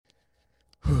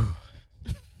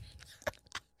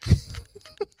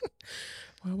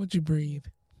Why would you breathe?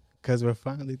 Because we're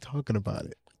finally talking about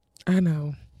it. I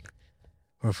know.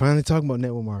 We're finally talking about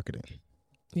network marketing.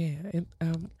 Yeah.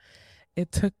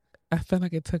 It took. I feel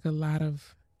like it took a lot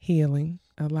of healing,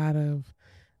 a lot of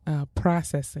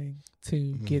processing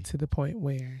to get to the point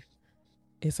where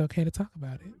it's okay to talk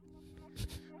about it.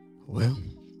 Well,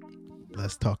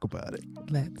 let's talk about it.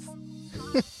 Let's.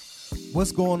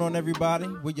 What's going on, everybody?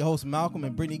 We're your hosts, Malcolm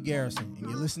and Brittany Garrison, and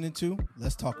you're listening to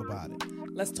Let's Talk About It.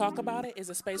 Let's Talk About It is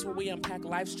a space where we unpack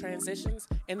life's transitions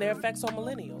and their effects on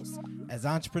millennials. As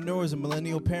entrepreneurs and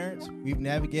millennial parents, we've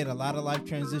navigated a lot of life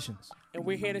transitions. And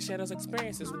we're here to share those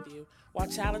experiences with you while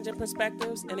challenging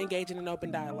perspectives and engaging in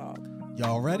open dialogue.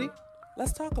 Y'all ready?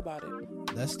 Let's talk about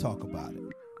it. Let's talk about it.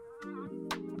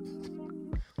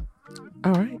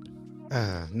 All right.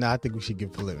 No, I think we should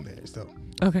give preliminaries, though.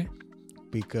 Okay.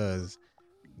 Because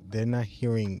they're not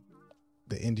hearing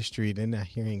the industry. They're not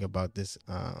hearing about this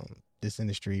this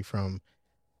industry from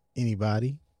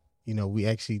anybody. You know, we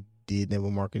actually did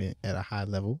network marketing at a high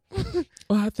level.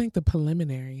 Well, I think the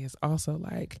preliminary is also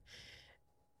like,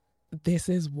 this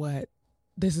is where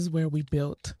we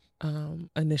built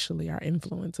initially our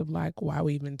influence of like why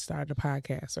we even started a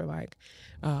podcast, or like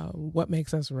what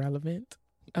makes us relevant.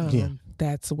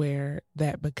 That's where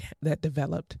that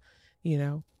developed, you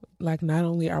know, like not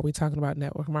only are we talking about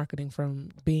network marketing from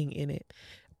being in it,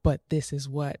 but this is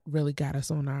what really got us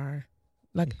on our,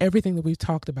 like everything that we've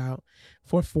talked about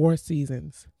for 4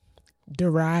 seasons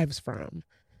derives from,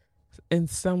 in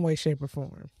some way, shape, or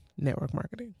form, network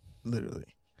marketing.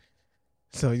 Literally.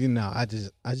 So, you know, I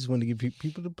just want to give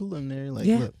people the preliminary, like,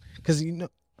 look, because, you know,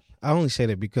 I only say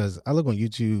that because I look on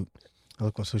YouTube, I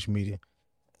look on social media,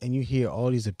 and you hear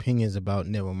all these opinions about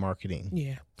network marketing.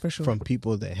 Yeah, for sure. From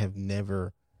people that have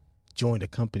never joined a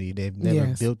company, they've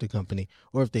never built a company,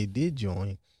 or if they did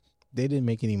join, they didn't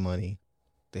make any money.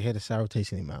 They had a sour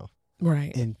taste in their mouth.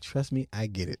 Right. And trust me, I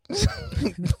get it.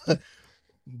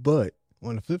 but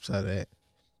on the flip side of that,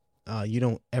 you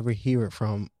don't ever hear it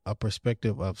from a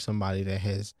perspective of somebody that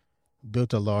has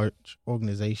built a large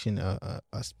organization, a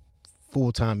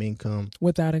full-time income.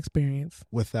 Without experience.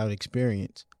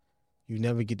 You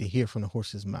never get to hear from the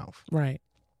horse's mouth. Right.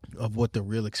 Of what the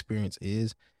real experience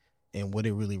is and what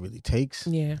it really, really takes.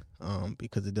 Yeah.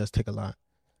 Because it does take a lot.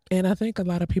 And I think a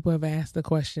lot of people have asked the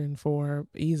question for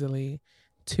easily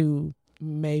 2,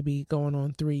 maybe going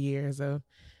on 3 years of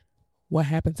what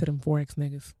happened to them Forex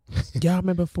niggas. Y'all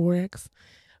remember Forex?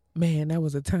 Man, that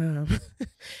was a time.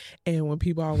 And when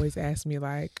people always ask me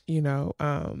like, you know,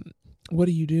 what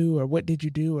do you do, or what did you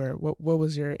do, or what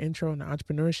was your intro into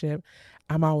entrepreneurship?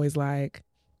 I'm always like,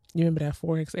 you remember that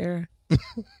Forex era?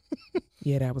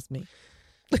 Yeah, that was me.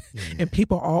 Yeah. And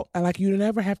people all like, you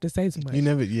never have to say too much.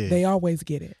 They always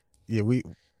get it. Yeah,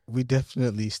 we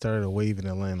definitely started a wave in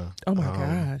Atlanta. Oh my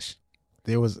gosh.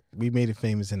 We made it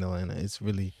famous in Atlanta. It's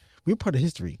really, we're part of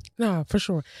history. No, for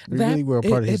sure. We really were a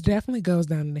part of history. It definitely goes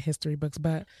down in the history books,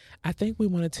 but I think we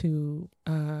wanted to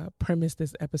premise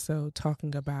this episode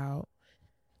talking about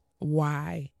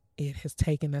why it has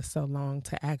taken us so long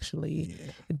to actually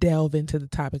delve into the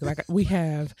topic. Like we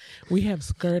have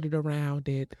skirted around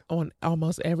it on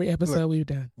almost every episode we've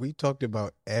done. We talked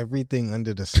about everything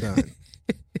under the sun.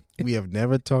 We have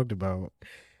never talked about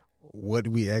what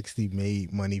we actually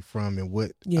made money from and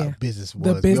what our business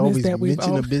was. The business we always that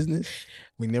mention a business.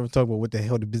 We never talk about what the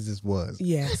hell the business was.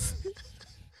 Yes.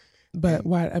 But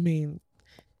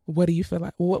what do you feel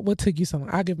like? What took you so long?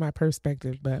 I'll give my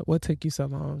perspective, but what took you so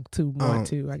long to want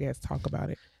to, I guess, talk about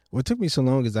it? What took me so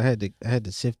long is I had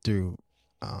to sift through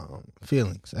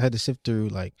feelings. I had to sift through,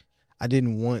 like, I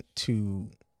didn't want to,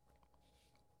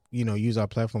 you know, use our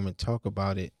platform and talk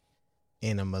about it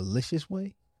in a malicious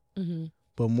way,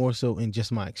 but more so in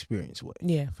just my experience way.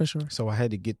 Yeah, for sure. So I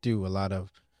had to get through a lot of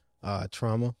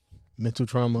trauma, mental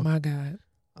trauma. My God.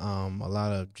 A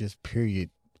lot of just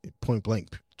point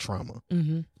blank trauma.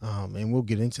 And we'll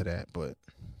get into that, but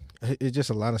it's just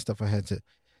a lot of stuff I had to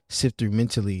sift through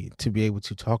mentally to be able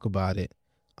to talk about it,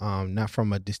 not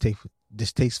from a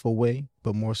distasteful way,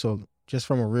 but more so just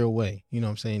from a real way. You know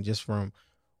what I'm saying? Just from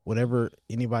whatever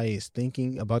anybody is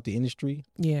thinking about the industry.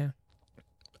 Yeah.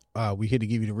 We're here to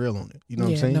give you the real on it. You know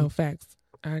what I'm saying? No, facts.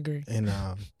 I agree.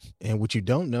 And what you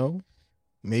don't know,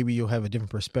 maybe you'll have a different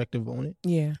perspective on it.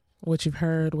 Yeah. What you've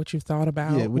heard, what you've thought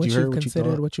about, what you've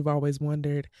considered, what you've always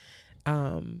wondered.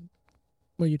 Were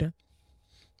you done?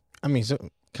 I mean, so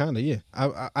kind of, yeah.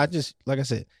 I just, like I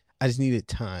said, I just needed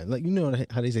time. Like, you know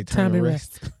how they say time and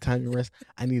rest. Time and rest.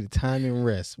 I needed time and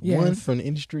rest. Yes. One, from the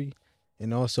industry,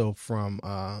 and also from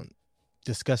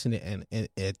discussing it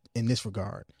in this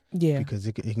regard. Yeah. Because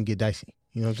it can get dicey.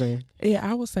 You know what I'm saying? Yeah,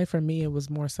 I would say for me, it was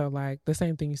more so like the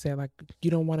same thing you said, like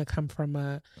you don't want to come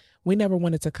from we never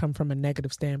wanted to come from a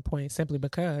negative standpoint simply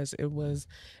because it was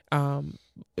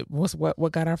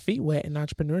what got our feet wet in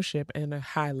entrepreneurship and a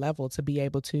high level to be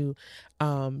able to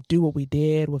do what we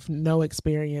did with no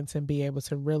experience and be able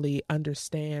to really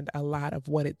understand a lot of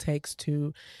what it takes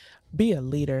to be a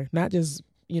leader, not just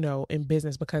in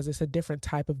business, because it's a different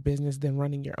type of business than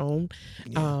running your own.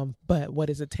 Yeah. But what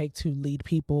does it take to lead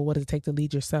people? What does it take to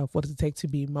lead yourself? What does it take to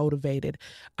be motivated?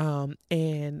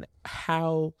 And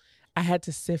how I had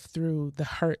to sift through the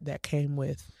hurt that came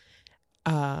with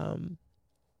the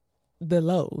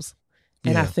lows.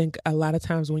 And I think a lot of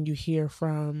times when you hear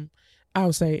from, I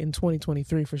would say in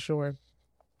 2023 for sure,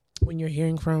 when you're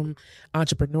hearing from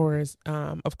entrepreneurs,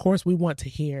 of course we want to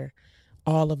hear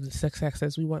all of the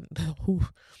successes. We want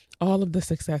all of the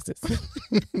successes.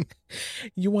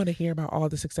 You want to hear about all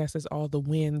the successes, all the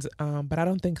wins. But I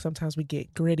don't think sometimes we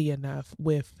get gritty enough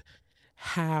with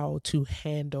how to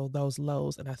handle those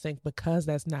lows. And I think because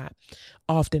that's not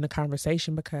often a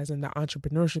conversation, because in the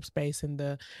entrepreneurship space and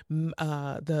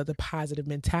the positive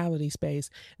mentality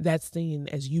space, that's seen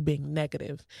as you being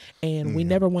negative. And we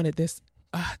never wanted this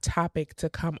topic to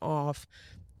come off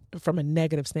from a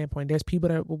negative standpoint. There's people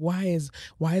that why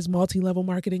is multi-level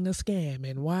marketing a scam,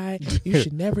 and why you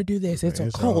should never do this. It's a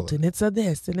cult and it's a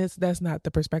this, and that's not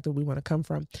the perspective we want to come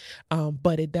from.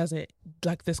 But it doesn't,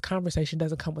 like, this conversation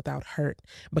doesn't come without hurt,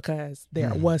 because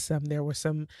there were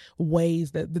some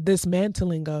ways that the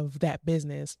dismantling of that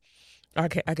business. I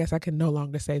guess I can no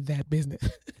longer say that business.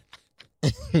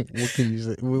 What can you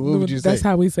say? What would you say? That's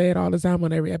how we say it all the time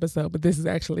on every episode, but this is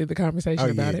actually the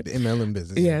conversation about it. The MLM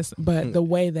business. Yes, but the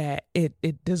way that it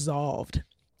dissolved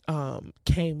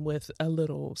came with a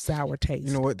little sour taste.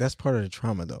 You know what? That's part of the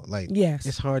trauma, though. Like, yes,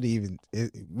 it's hard to even.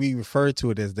 We refer to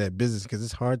it as that business because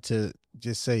it's hard to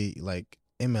just say like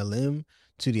MLM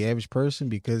to the average person,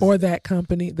 because or that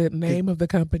company, the name of the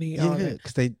company. Yeah,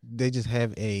 because they just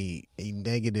have a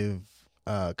negative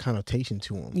connotation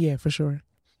to them. Yeah, for sure.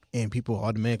 And people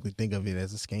automatically think of it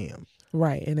as a scam,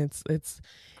 right? And it's.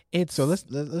 So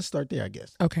let's start there, I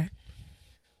guess. Okay.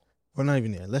 Or not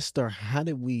even there. Let's start.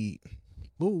 What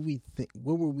were we think?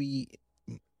 What were we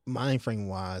mind frame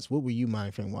wise? What were you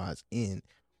mind frame wise in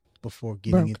before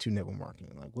getting into network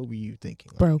marketing? Like, what were you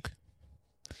thinking? Like, broke.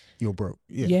 You're broke.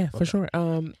 Yeah, for sure.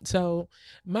 So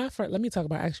let me talk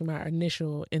about actually my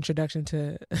initial introduction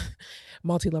to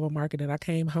multi-level marketing. I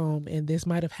came home, and this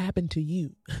might have happened to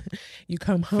you. You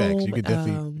come home, Facts, you could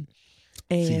definitely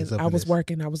and I was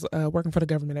working. I was working for the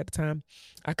government at the time.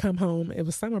 I come home. It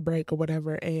was summer break or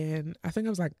whatever, and I think I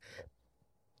was like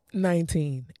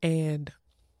 19, and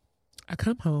I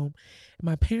come home.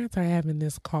 My parents are having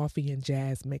this coffee and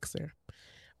jazz mixer.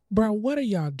 Bro, what are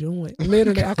y'all doing?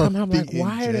 Literally, I come home like,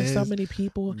 why are there so many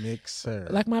people? Mixer.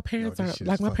 Like, my parents aren't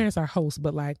like, my parents are hosts,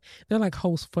 but like they're like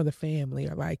hosts for the family,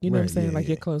 or like, you know what I'm saying, like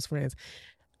your close friends.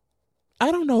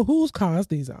 I don't know whose cars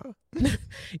these are.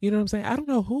 You know what I'm saying? I don't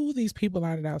know who these people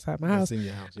are outside my house. In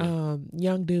your house,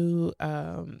 young dude.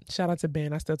 Shout out to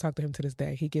Ben. I still talk to him to this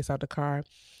day. He gets out the car,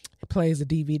 plays the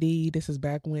DVD. This is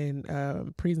back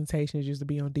when presentations used to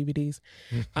be on DVDs.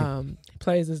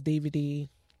 Plays this DVD.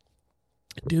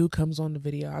 Dude comes on the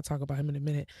video. I'll talk about him in a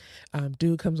minute.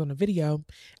 Dude comes on the video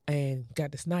and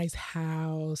got this nice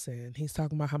house, and he's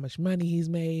talking about how much money he's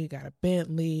made, got a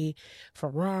Bentley,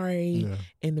 Ferrari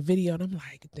in the video. And I'm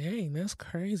like, dang, that's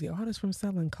crazy. All this from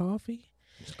selling coffee?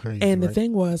 It's crazy, and the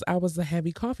thing was, I was a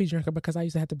heavy coffee drinker because I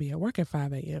used to have to be at work at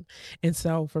 5 a.m. And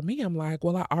so for me, I'm like,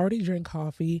 well, I already drink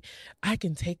coffee. I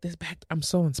can take this back. I'm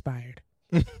so inspired.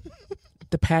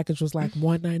 The package was like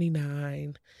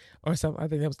 $1.99 or something. I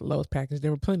think that was the lowest package.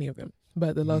 There were plenty of them,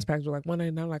 but the lowest package was like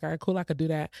 $1.99. Like, all right, cool, I could do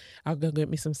that. I'll go get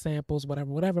me some samples,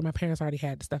 whatever. My parents already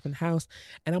had the stuff in the house,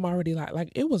 and I'm already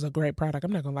like it was a great product.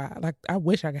 I'm not gonna lie. Like, I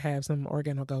wish I could have some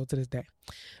Organo Gold to this day,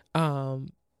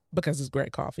 because it's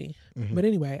great coffee. But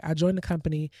anyway, I joined the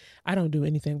company. I don't do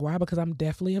anything. Why? Because I'm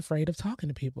definitely afraid of talking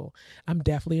to people. I'm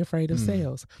definitely afraid of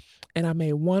sales. And I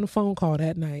made one phone call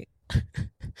that night.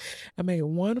 I made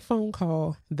one phone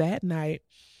call that night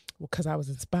because I was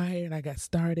inspired. I got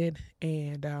started,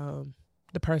 and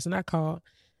the person I called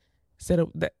said,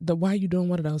 why are you doing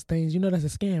one of those things? You know that's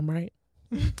a scam, right?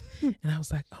 And I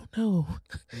was like, oh no,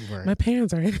 my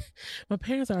parents are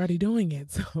already doing it.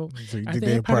 So are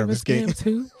they a part of a scam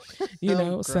too? You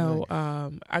know, so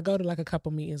I go to like a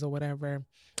couple meetings or whatever.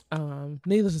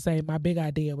 Needless to say, my big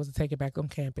idea was to take it back on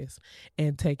campus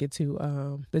and take it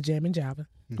to the Jam and Java,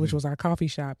 which was our coffee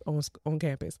shop on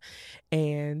campus,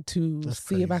 and to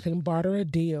see if I can barter a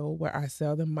deal where I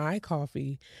sell them my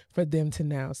coffee for them to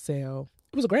now sell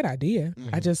It was a great idea.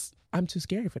 I'm too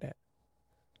scary for that.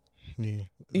 Yeah,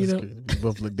 you know, we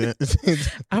both look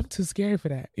that. I'm too scary for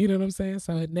that. You know what I'm saying?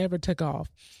 So it never took off.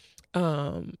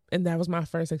 And that was my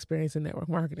first experience in network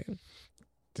marketing.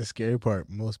 The scary part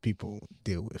most people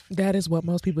deal with. That is what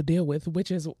most people deal with,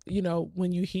 which is, you know,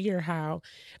 when you hear how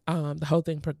the whole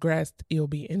thing progressed, you'll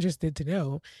be interested to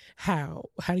know how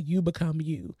do you become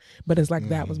you? But it's like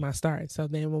that was my start. So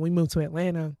then when we moved to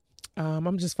Atlanta,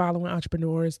 I'm just following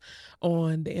entrepreneurs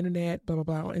on the internet, blah, blah,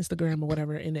 blah, on Instagram or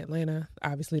whatever in Atlanta,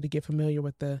 obviously to get familiar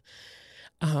with the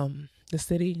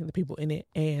city and the people in it.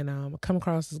 And I come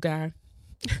across this guy.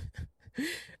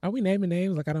 Are we naming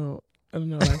names? Like, I don't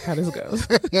know like how this goes.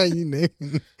 Yeah, you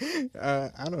name.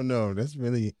 I don't know. That's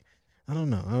really. I don't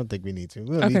know. I don't think we need to.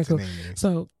 We'll need to name names.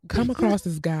 So come across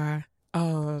this guy.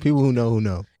 People who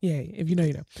know. Yeah, if you know,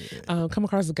 you know. Yeah. Come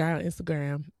across a guy on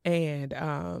Instagram,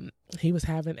 and he was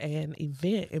having an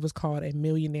event. It was called a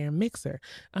Millionaire Mixer.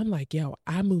 I'm like, yo,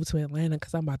 I moved to Atlanta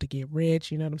because I'm about to get rich.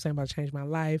 You know what I'm saying? I'm about to change my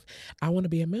life. I want to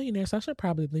be a millionaire, so I should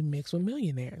probably mix with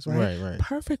millionaires, right? Right.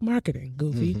 Perfect marketing,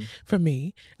 Goofy, for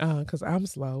me, because I'm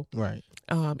slow. Right.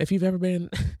 If you've ever been,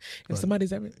 if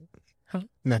somebody's ever... Huh?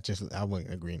 Not just, I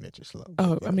wouldn't agree that you're slow.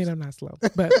 Oh, I mean, I'm not slow,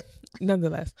 but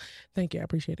nonetheless, thank you. I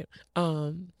appreciate it.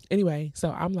 Anyway,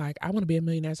 so I'm like, I want to be a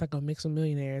millionaire, so I go mix with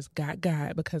millionaires. Got,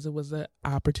 because it was an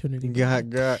opportunity.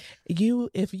 Got.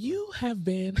 If you have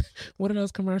been one of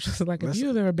those commercials, like if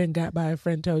you've ever been got by a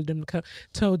friend, told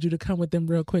you to come with them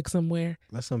real quick somewhere.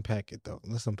 Let's unpack it though.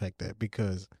 Let's unpack that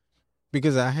because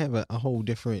I have a whole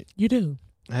different. You do.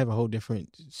 I have a whole different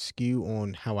skew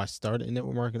on how I started in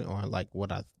network marketing, or like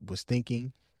what I was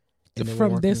thinking.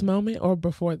 From this moment or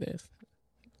before this?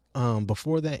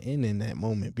 Before that and in that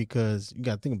moment, because you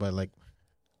got to think about it, like,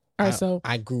 all right, so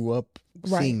I grew up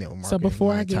seeing network marketing. So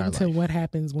before I get into life. what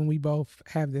happens when we both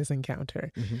have this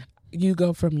encounter, you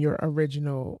go from your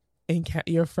original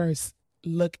your first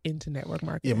look into network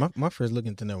marketing. Yeah, my first look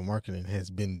into network marketing has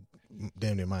been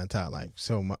damn near my entire life.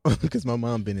 So because my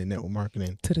mom been in network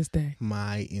marketing to this day,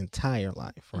 my entire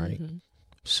life, right?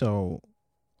 So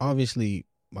obviously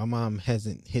my mom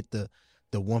hasn't hit the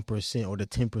 1% or the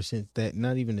 10% that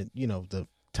not even the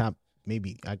top,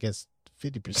 maybe I guess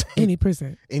 50%, any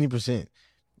percent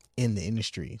in the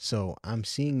industry. So I'm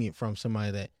seeing it from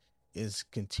somebody that is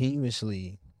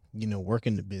continuously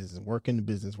working the business,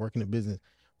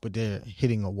 but they're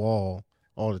hitting a wall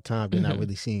all the time. They're not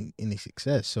really seeing any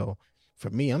success. So for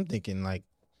me, I'm thinking like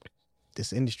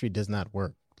this industry does not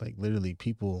work. Like literally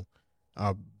people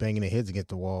are banging their heads against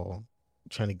the wall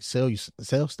trying to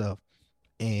sell stuff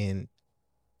and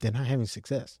they're not having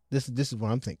success. This is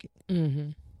what I'm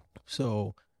thinking.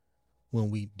 So when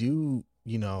we do,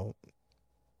 get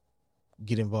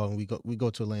involved and we go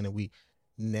to Atlanta, we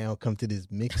now come to this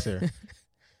mixer.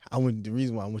 The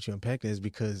reason why I want you to unpack that is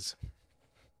because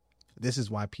this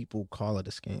is why people call it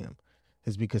a scam.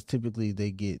 Is because typically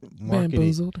they get marketed,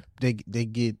 bamboozled. They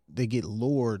get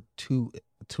lured to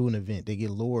an event. They get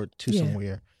lured to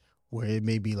somewhere where it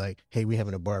may be like, hey, we're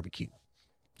having a barbecue.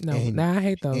 No, I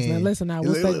hate those. Now listen, I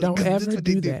will say don't ever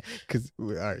do that. Because all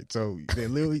right, so they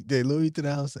lure you to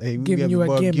the house. Hey, we giving you a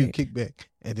barbecue gimmick. kickback,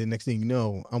 and then next thing you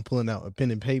know, I'm pulling out a pen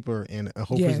and paper and a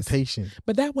whole presentation.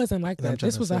 But that wasn't like that.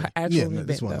 This was an actual event,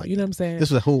 though. Like you know what I'm saying?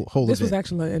 This was a whole This event. was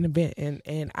actually an event,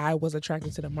 and I was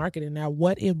attracted to the marketing. Now,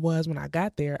 what it was when I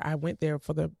got there, I went there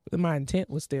for my intent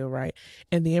was still right,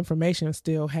 and the information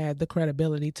still had the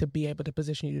credibility to be able to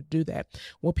position you to do that.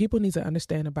 What people need to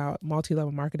understand about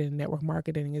multi-level marketing and network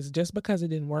marketing is just because it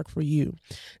didn't work for you,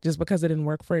 just because it didn't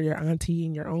work for your auntie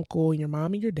and your uncle and your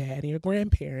mom and your dad and your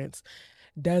grandparents,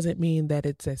 doesn't mean that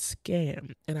it's a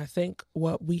scam. And I think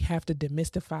what we have to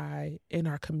demystify in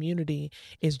our community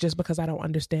is just because I don't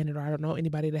understand it or I don't know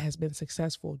anybody that has been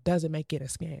successful doesn't make it a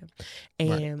scam.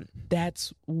 And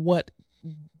that's what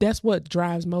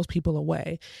drives most people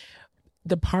away.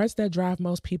 The parts that drive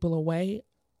most people away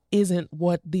isn't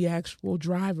what the actual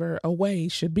driver away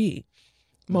should be.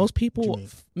 Most people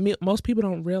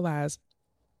don't realize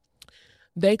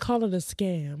they call it a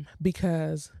scam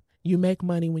because you make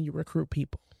money when you recruit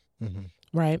people,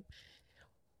 right?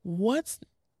 What's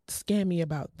scammy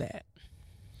about that?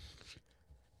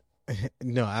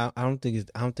 No, I don't think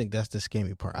that's the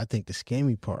scammy part. I think the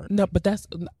scammy part. No, but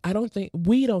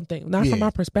we don't think, not from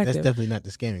our perspective. That's definitely not the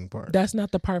scamming part. That's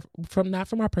not the part not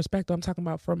from our perspective. I'm talking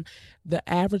about from the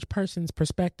average person's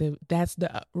perspective. That's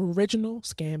the original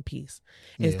scam piece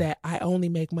is that I only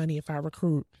make money if I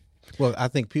recruit. Well, I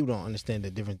think people don't understand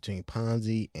the difference between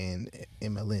Ponzi and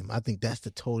MLM. I think that's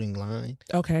the toting line.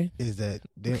 Okay. Is that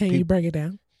you break it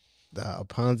down?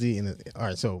 Ponzi all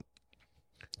right, so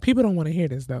People don't want to hear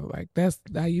this though. Like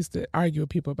I used to argue with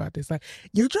people about this. Like,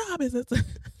 your job is this.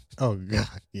 Oh God,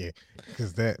 yeah,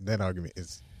 because that argument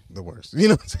is the worst. You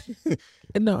know what I'm saying?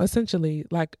 No, essentially,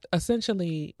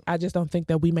 I just don't think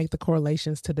that we make the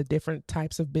correlations to the different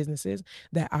types of businesses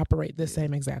that operate the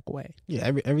same exact way.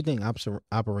 Yeah, everything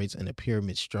operates in a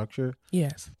pyramid structure.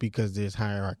 Yes, because there's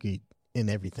hierarchy in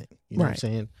everything. You know what I'm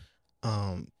saying?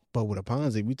 But with a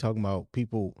Ponzi, we talking about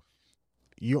people.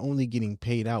 You're only getting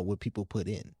paid out what people put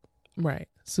in. Right.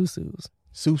 Susus.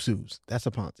 That's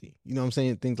a Ponzi. You know what I'm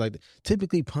saying? Things like that.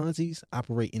 Typically, Ponzi's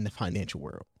operate in the financial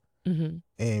world. Mm-hmm.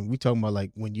 And we talking about like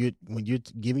when you're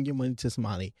giving your money to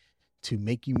somebody to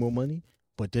make you more money,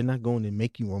 but they're not going to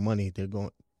make you more money. They're going,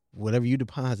 whatever you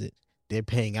deposit, they're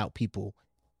paying out people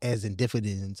as in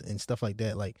dividends and stuff like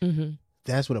that. Like,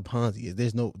 that's what a Ponzi is.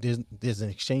 There's an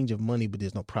exchange of money, but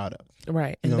there's no product.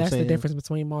 Right. And that's the difference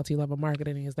between multi-level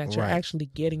marketing is that you're actually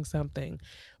getting something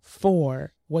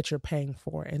for what you're paying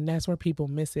for. And that's where people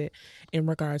miss it in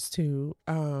regards to,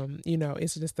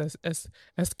 it's just a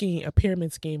scheme, a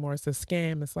pyramid scheme, or it's a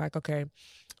scam. It's like, okay,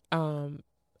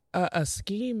 a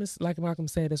scheme is, like Malcolm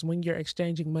said, is when you're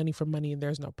exchanging money for money and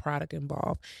there's no product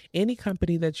involved. Any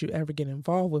company that you ever get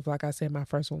involved with, like I said, my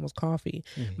first one was coffee.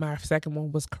 My second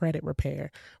one was credit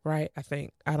repair, right? I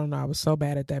don't know. I was so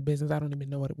bad at that business. I don't even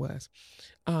know what it was.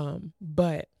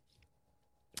 But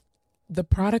the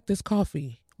product is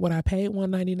coffee. What I paid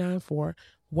 $1.99 for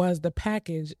was the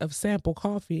package of sample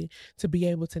coffee to be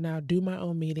able to now do my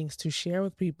own meetings, to share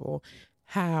with people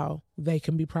how they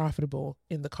can be profitable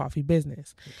in the coffee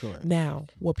business. Correct. Now,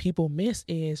 what people miss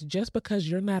is just because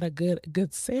you're not a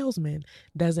good salesman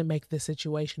doesn't make the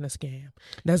situation a scam.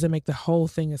 Doesn't make the whole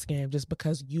thing a scam just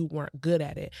because you weren't good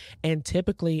at it. And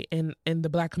typically in the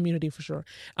Black community, for sure,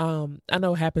 I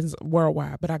know it happens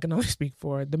worldwide, but I can only speak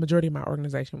for the majority of my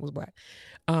organization was Black.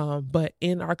 But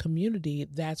in our community,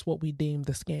 that's what we deem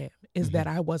the scam, is that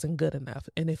I wasn't good enough.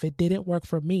 And if it didn't work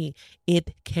for me,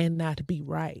 it cannot be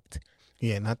right.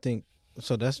 Yeah, and I think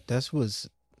so. That's what's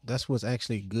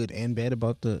actually good and bad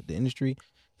about the industry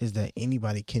is that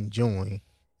anybody can join.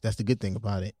 That's the good thing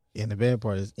about it, and the bad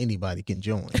part is anybody can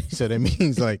join. So that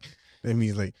means like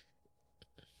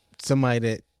somebody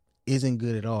that isn't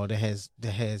good at all, that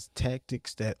has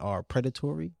tactics that are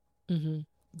predatory.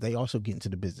 They also get into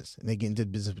the business, and they get into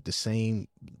the business with the same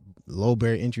low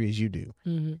barrier entry as you do.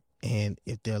 And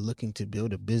if they're looking to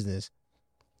build a business,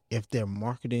 if they're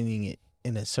marketing it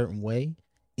in a certain way,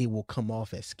 it will come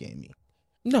off as scammy.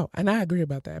 No, and I agree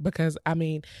about that because, I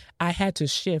mean, I had to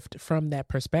shift from that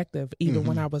perspective even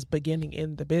when I was beginning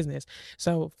in the business.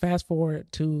 So fast forward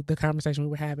to the conversation we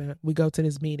were having. We go to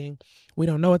this meeting. We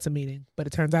don't know it's a meeting, but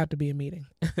it turns out to be a meeting.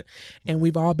 And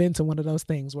we've all been to one of those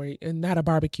things where, not a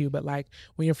barbecue, but like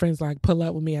when your friends like, pull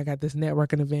up with me, I got this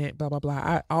networking event, blah, blah, blah.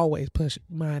 I always push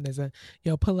mine as a,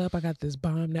 pull up, I got this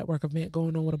bomb network event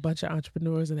going on with a bunch of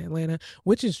entrepreneurs in Atlanta,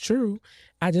 which is true.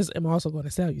 I just am also going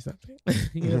to sell you something.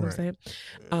 You know what I'm saying?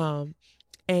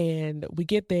 And we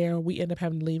get there, we end up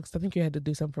having to leave because I think you had to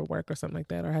do something for work or something like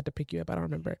that, or I had to pick you up. I don't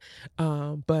remember.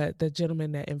 But the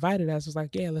gentleman that invited us was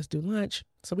like, yeah, let's do lunch.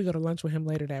 So we go to lunch with him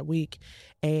later that week.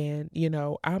 And,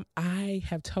 I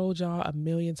have told y'all a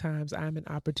million times, I'm an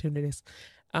opportunist.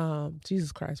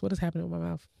 Jesus Christ, what is happening with my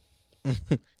mouth?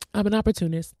 I'm an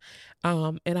opportunist,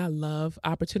 and I love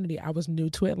opportunity. I was new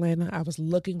to Atlanta. I was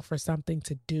looking for something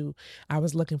to do. I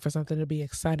was looking for something to be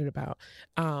excited about.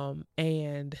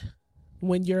 And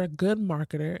when you're a good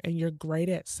marketer and you're great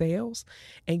at sales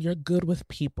and you're good with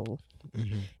people,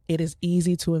 it is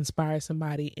easy to inspire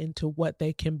somebody into what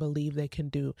they can believe they can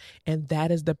do. And that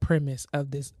is the premise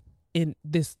of this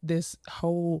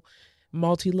whole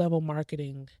multi-level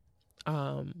marketing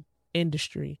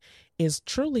industry, is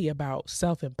truly about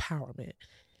self-empowerment.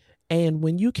 And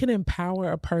when you can empower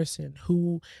a person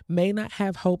who may not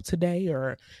have hope today,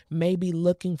 or may be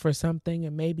looking for something,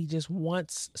 and maybe just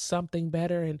wants something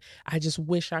better, and I just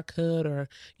wish I could, or,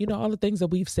 all the things that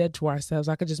we've said to ourselves,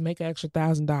 I could just make an extra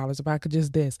 $1,000, if I could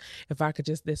just this, if I could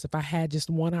just this, if I had just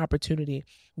one opportunity,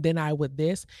 then I would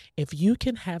this. If you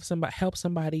can have somebody help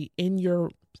somebody in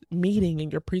your meeting,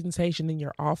 in your presentation, in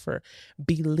your offer,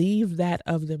 believe that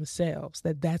of themselves,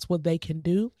 that's what they can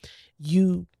do,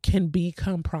 you can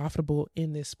become profitable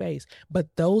in this space. But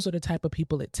those are the type of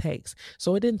people it takes.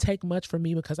 So it didn't take much for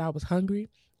me because I was hungry,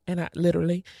 and I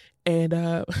literally, and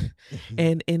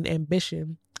in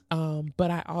ambition.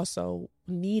 But I also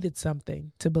needed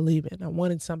something to believe in. I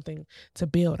wanted something to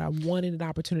build. I wanted an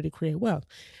opportunity to create wealth.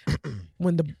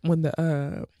 When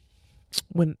the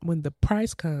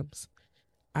price comes,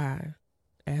 I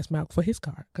asked Malcolm for his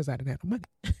card because I didn't have no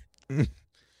money.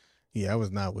 Yeah, I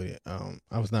was not with it.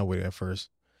 I was not with it at first.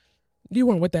 You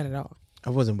weren't with that at all. I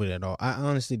wasn't with it at all. I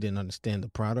honestly didn't understand the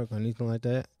product or anything like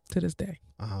that. To this day.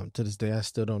 To this day, I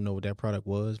still don't know what that product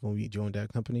was when we joined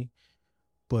that company.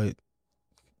 But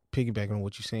piggybacking on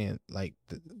what you're saying, like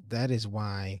that is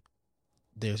why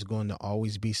there's going to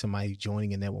always be somebody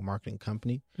joining a network marketing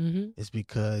company. It's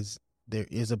because there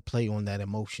is a play on that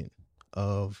emotion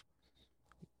of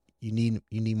you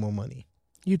need more money.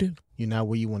 You do. You're not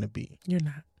where you want to be. You're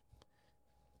not.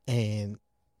 And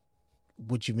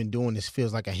what you've been doing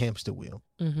feels like a hamster wheel.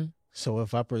 So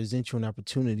if I present you an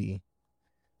opportunity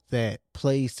that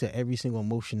plays to every single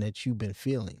emotion that you've been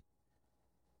feeling,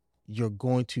 you're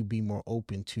going to be more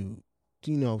open to,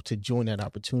 to join that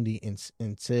opportunity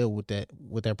and sell what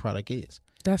that product is.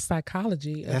 That's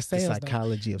psychology of That's sales. the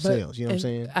psychology of sales. You know what I'm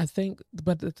saying? I think,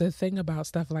 but the thing about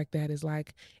stuff like that is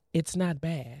like, it's not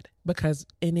bad because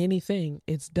in anything,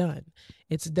 it's done.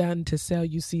 It's done to sell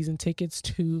you season tickets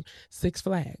to Six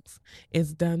Flags.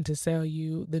 It's done to sell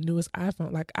you the newest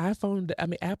iPhone. Like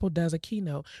Apple does a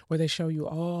keynote where they show you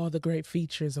all the great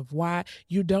features of why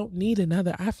you don't need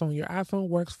another iPhone. Your iPhone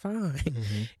works fine.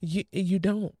 You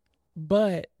don't.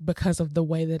 But because of the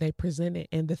way that they present it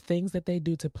and the things that they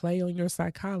do to play on your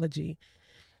psychology,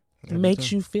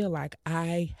 makes you feel like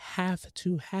I have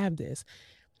to have this.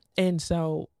 And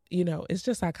so, it's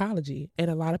just psychology.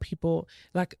 And a lot of people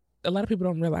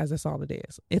don't realize that's all it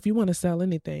is. If you want to sell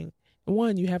anything,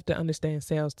 one, you have to understand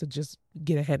sales to just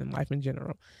get ahead in life in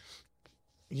general.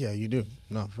 Yeah, you do.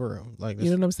 No, for real. Like, you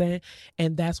know what I'm saying?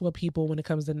 And that's what people, when it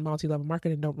comes to multi-level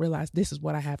marketing, don't realize. This is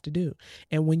what I have to do.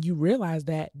 And when you realize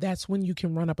that, that's when you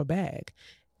can run up a bag.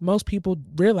 Most people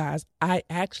realize I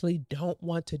actually don't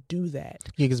want to do that.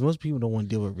 Yeah, because most people don't want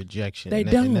to deal with rejection. They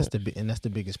don't. And that's the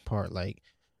biggest part. Like,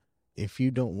 if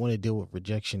you don't want to deal with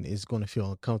rejection, it's going to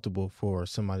feel uncomfortable for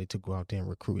somebody to go out there and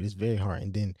recruit. It's very hard.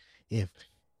 And then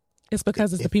it's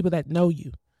because it's the people that know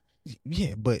you.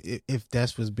 Yeah, but if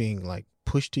that's what's being like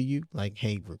pushed to you, like,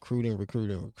 hey,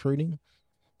 recruiting,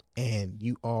 and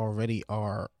you already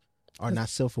are not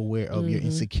self-aware of your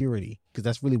insecurity, because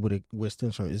that's really what it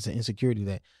stems from. It's an insecurity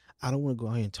that I don't want to go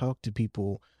out here and talk to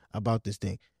people about this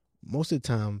thing. Most of the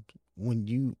time, when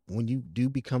you do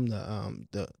become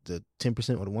the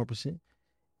 10% or the 1%,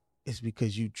 it's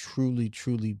because you truly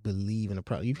believe in a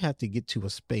product. You have to get to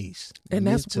a space and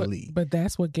mentally.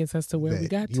 That's what gets us to where we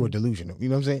got to. You are delusional. You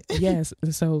know what I'm saying? Yes.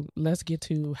 And so let's get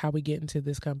to how we get into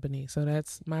this company. So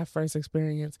that's my first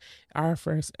experience. Our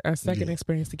second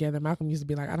experience together. Malcolm used to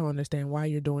be like, I don't understand why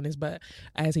you're doing this. But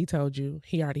as he told you,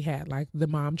 he already had like the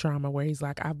mom trauma where he's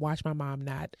like, I've watched my mom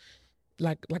not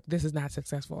like this is not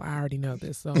successful. I already know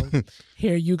this. So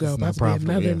here you go. About to be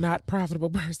another not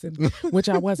profitable person, which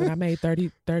I wasn't. I made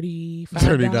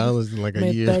 $35 in like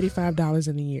a year. $35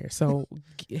 in a year. So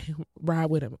ride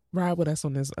with him. Ride with us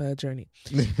on this journey.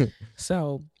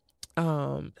 So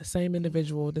same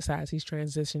individual decides he's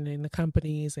transitioning the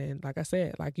companies, and like I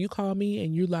said, like you call me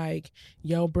and you like,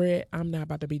 yo, Britt, I'm not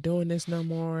about to be doing this no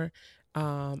more.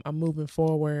 I'm moving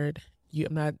forward.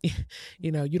 I'm not,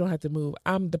 you don't have to move.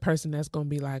 I'm the person that's going to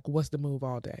be like, what's the move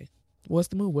all day? What's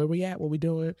the move? Where we at? What we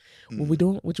doing? What we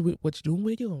doing? What you doing?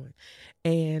 Where you going?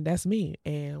 And that's me.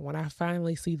 And when I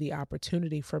finally see the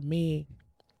opportunity for me,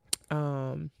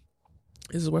 this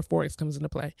is where Forex comes into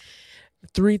play.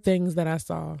 3 things that I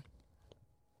saw.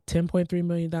 $10.3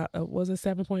 million. Was it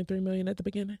 $7.3 million at the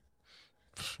beginning?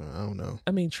 I don't know.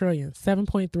 I mean, trillion.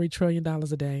 $7.3 trillion a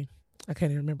day. I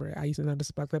can't even remember it. I used to know this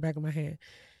like the back of my hand.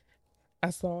 I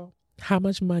saw how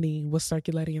much money was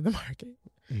circulating in the market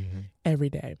every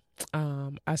day.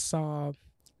 I saw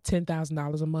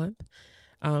 $10,000 a month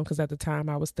because at the time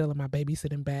I was still in my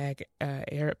babysitting bag,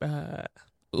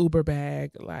 Uber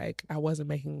bag. Like I wasn't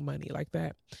making money like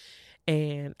that.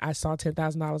 And I saw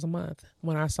 $10,000 a month.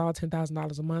 When I saw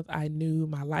 $10,000 a month, I knew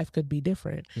my life could be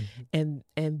different. And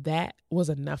that was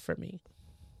enough for me.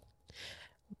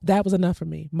 That was enough for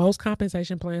me. Most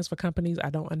compensation plans for companies, I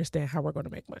don't understand how we're going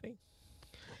to make money.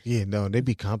 Yeah, no, they'd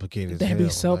be complicated. They'd be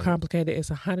so complicated.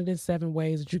 It's 107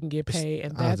 ways that you can get paid,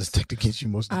 and that's stacked against you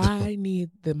most of the time. I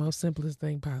need the most simplest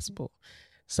thing possible.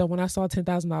 So when I saw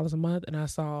 $10,000 a month, and I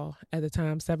saw at the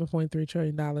time $7.3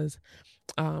 trillion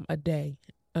a day,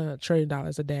 $1 trillion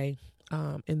a day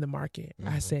in the market,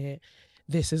 I said,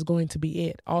 this is going to be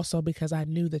it. Also because I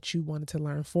knew that you wanted to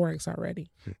learn Forex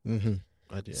already.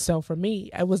 I did. So for me,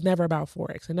 it was never about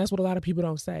Forex. And that's what a lot of people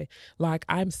don't say. Like,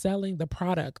 I'm selling the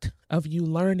product of you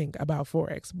learning about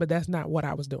Forex, but that's not what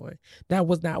I was doing. That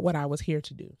was not what I was here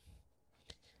to do.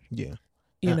 Yeah.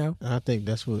 You know? I think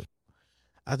that's what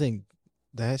kind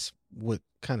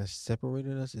of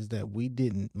separated us, is that we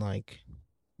didn't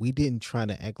try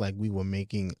to act like we were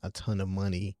making a ton of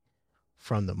money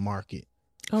from the market.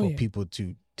 for people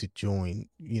to join,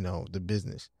 the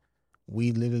business.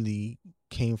 We literally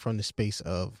came from the space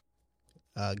of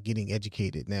getting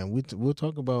educated. Now we'll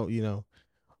talk about,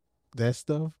 that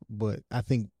stuff, but I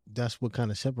think that's what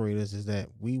kind of separated us, is that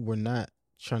we were not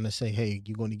trying to say, hey,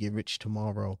 you're going to get rich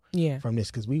tomorrow from this,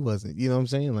 because we wasn't, you know what I'm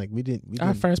saying? Like we didn't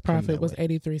our first profit was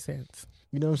 83 cents.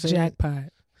 You know what I'm saying? Jackpot.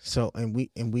 So, and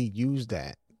we use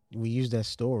that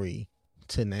story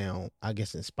to now, I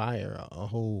guess, inspire a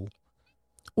whole.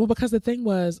 Well, because the thing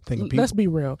was, let's be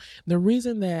real. The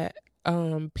reason that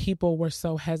people were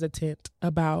so hesitant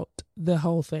about the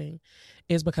whole thing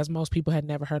is because most people had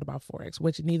never heard about Forex,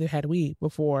 which neither had we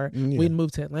before we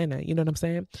moved to Atlanta. You know what I'm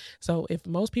saying? So if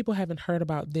most people haven't heard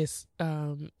about this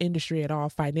industry at all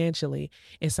financially,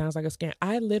 it sounds like a scam.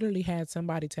 I literally had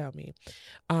somebody tell me,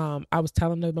 I was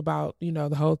telling them about,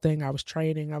 the whole thing. I was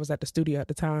trading. I was at the studio at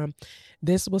the time.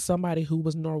 This was somebody who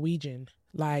was Norwegian.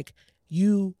 Like,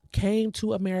 you came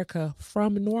to America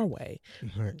from Norway,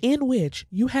 in which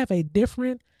you have a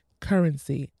different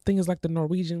currency. Things like the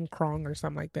Norwegian krone or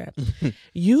something like that.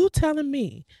 You telling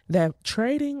me that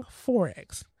trading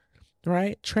Forex,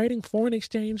 right? Trading foreign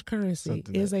exchange currency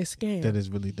is a scam. That is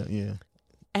really done, yeah.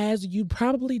 As you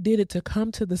probably did it to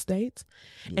come to the States.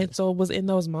 Yeah. And so it was in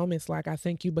those moments, like, I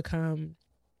think you become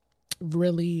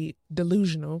really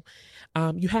delusional.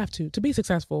 You have to be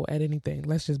successful at anything.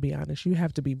 Let's just be honest. You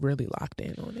have to be really locked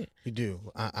in on it. You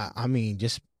do. I mean,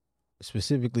 just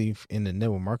specifically in the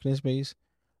network marketing space,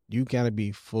 you got to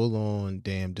be full on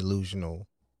damn delusional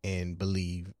and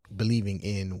believing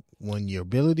in your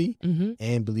ability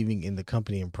and believing in the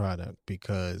company and product,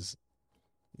 because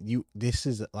this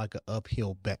is like an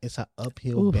uphill it's an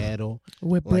uphill battle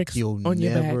with bricks you'll on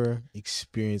your never back.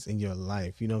 Experience in your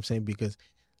life. You know what I'm saying? Because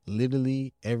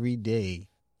literally every day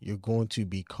you're going to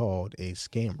be called a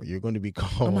scammer. You're going to be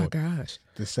called, oh my gosh,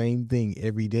 the same thing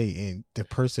every day. And to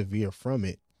persevere from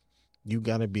it, you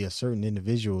got to be a certain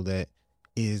individual that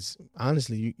is,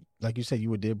 honestly, like you said, you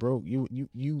were dead broke. You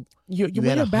when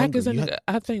your back is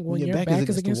I think when your back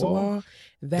is against the wall,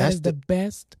 that's the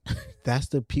best. That's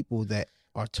the people that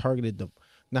are targeted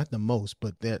not the most,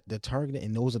 but they're targeted,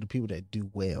 and those are the people that do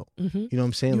well. You know what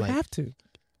I'm saying? You have to.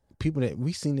 People that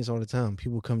we've seen this all the time.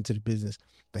 People come to the business,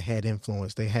 they had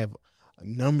influence, they have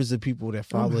numbers of people that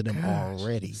follow them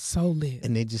already, so lit,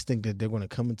 and they just think that they're going to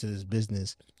come into this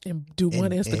business and do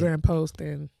one Instagram post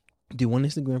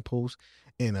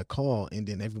and a call, and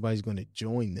then everybody's going to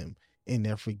join them, and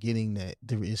they're forgetting that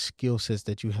there is skill sets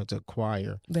that you have to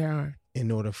acquire. There are, in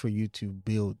order for you to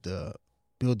build the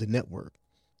network.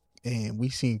 And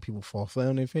we've seen people fall flat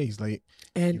on their face, like,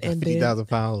 and 50,000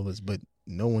 followers, but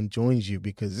no one joins you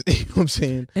because, you know what I'm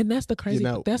saying? And that's the crazy.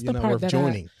 That's the part that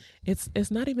joining.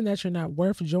 It's not even that you're not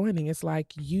worth joining. It's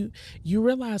like you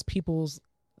realize people's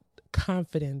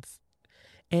confidence.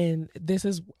 And this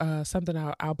is something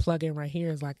I'll plug in right here,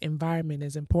 is like, environment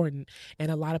is important.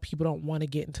 And a lot of people don't want to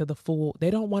get into they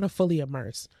don't want to fully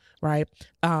immerse, right?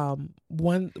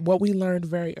 What we learned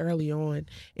very early on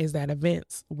is that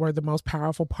events were the most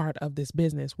powerful part of this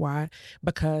business. Why?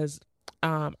 Because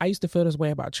I used to feel this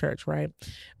way about church, right?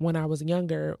 When I was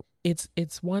younger, it's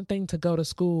one thing to go to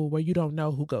school where you don't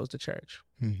know who goes to church,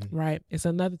 right? It's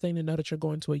another thing to know that you're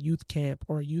going to a youth camp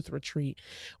or a youth retreat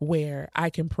where I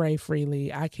can pray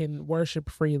freely, I can worship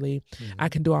freely, I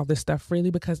can do all this stuff freely,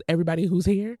 because everybody who's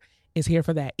here is here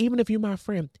for that. Even if you're my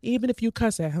friend, even if you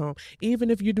cuss at home, even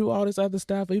if you do all this other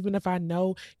stuff, even if I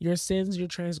know your sins, your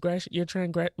transgression,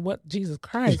 what, Jesus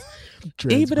Christ,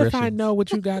 even if I know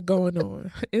what you got going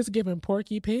on, it's giving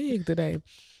Porky Pig today.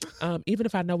 Even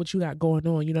if I know what you got going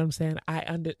on, you know what I'm saying?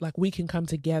 We can come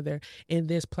together in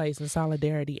this place in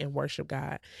solidarity and worship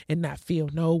God and not feel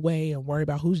no way and worry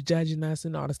about who's judging us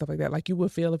and all the stuff like that. Like you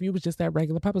would feel if you was just at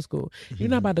regular public school. You're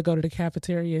not about to go to the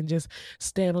cafeteria and just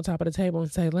stand on top of the table and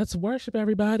say, let's worship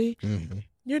everybody.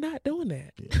 You're not doing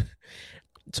that. Yeah.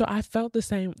 So I felt the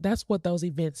same. That's what those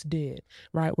events did,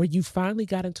 right? Where you finally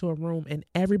got into a room and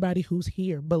everybody who's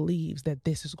here believes that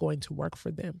this is going to work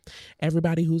for them.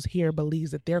 Everybody who's here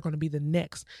believes that they're going to be the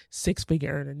next 6-figure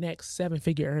earner, next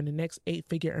 7-figure earner, next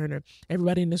 8-figure earner.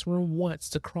 Everybody in this room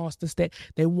wants to cross the stage.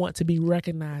 They want to be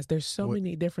recognized. There's so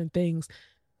many different things.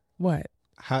 What?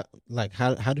 How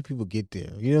do people get there?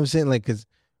 You know what I'm saying? Like, because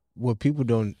what people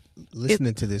don't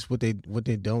listening to this, what they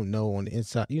don't know on the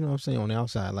inside, you know what I'm saying, on the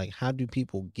outside, like, how do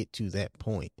people get to that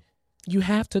point? You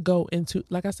have to go into,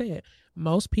 like I said,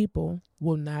 most people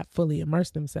will not fully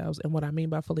immerse themselves. And what I mean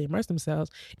by fully immerse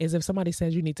themselves is if somebody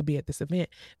says you need to be at this event,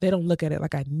 they don't look at it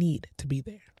like I need to be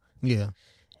there. Yeah.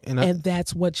 And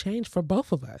that's what changed for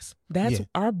both of us. That's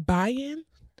our buy-in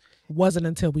wasn't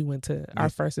until we went to our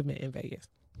first event in Vegas.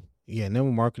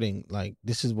 network marketing, like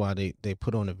this is why they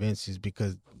put on events, is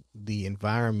because the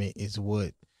environment is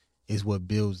what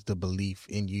builds the belief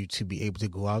in you to be able to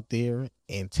go out there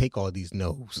and take all these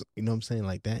no's. You know what I'm saying?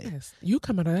 Like that. Yes. You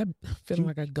coming out of that feeling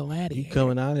like a gladiator. You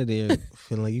coming out of there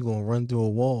feeling like you're gonna run through a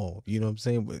wall. You know what I'm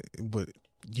saying? But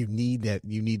you need that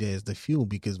as the fuel,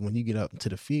 because when you get out into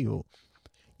the field,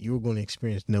 you're going to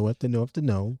experience no after no after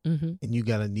no, and you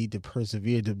gotta need to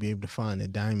persevere to be able to find the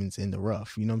diamonds in the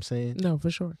rough. You know what I'm saying? No,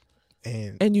 for sure.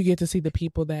 And you get to see the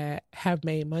people that have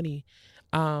made money.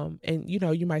 And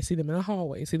you might see them in the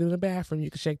hallway, see them in the bathroom. You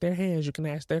can shake their hands. You can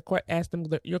ask them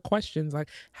your questions, like,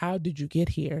 how did you get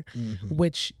here?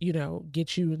 Which,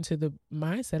 gets you into the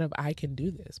mindset of, I can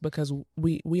do this, because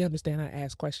we understand how to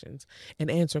ask questions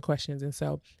and answer questions. And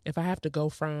so if I have to go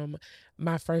from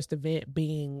my first event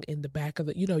being in the back of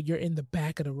you're in the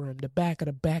back of the room, the back of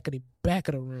the back of the back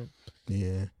of the room.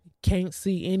 Yeah. Can't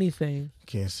see anything.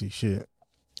 Can't see shit.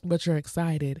 But you're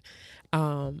excited.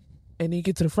 And you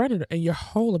get to the front of and your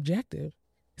whole objective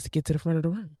is to get to the front of the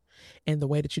room. And the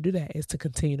way that you do that is to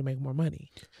continue to make more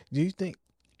money. Do you think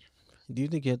you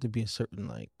have to be a certain,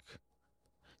 like,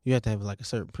 you have to have like a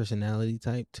certain personality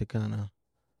type to kind of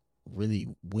really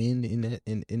win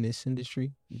in this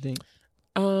industry, you think?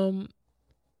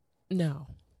 No,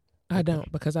 I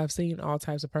don't, because I've seen all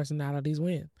types of personalities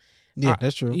win. Yeah,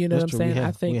 that's true. You know that's what I'm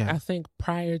true. saying? I think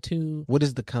prior to, what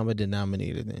is the common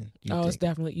denominator then? It's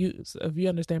definitely you. If you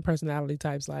understand personality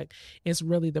types, like, it's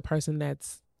really the person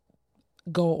that's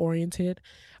goal oriented,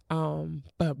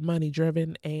 but money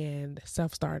driven and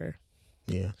self starter.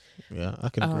 Yeah, I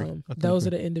can agree. Those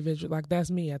are the individuals. Like,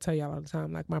 that's me. I tell y'all all the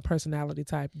time. Like, my personality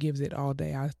type gives it all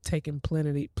day. I've taken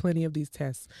plenty of these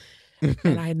tests.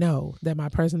 And I know that my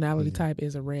personality type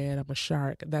is a red. I'm a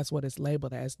shark. That's what it's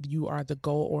labeled as. You are the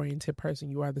goal-oriented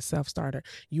person. You are the self-starter.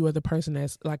 You are the person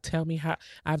that's like, tell me how.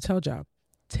 I've told y'all,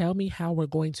 tell me how we're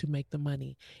going to make the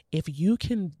money. If you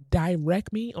can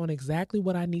direct me on exactly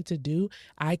what I need to do,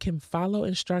 I can follow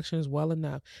instructions well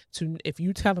enough to, if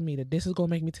you telling me that this is going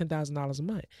to make me $10,000 a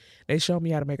month, they show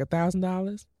me how to make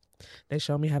 $1,000. They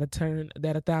show me how to turn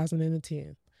that 1,000 into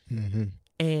 10. Mm-hmm.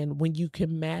 And when you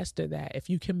can master that, if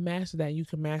you can master that, you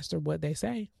can master what they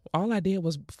say. All I did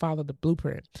was follow the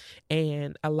blueprint.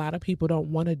 And a lot of people don't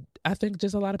want to, I think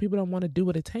just a lot of people don't want to do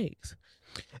what it takes.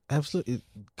 Absolutely.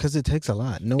 Because it takes a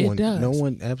lot. No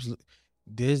one, absolutely.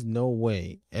 There's no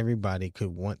way everybody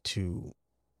could want to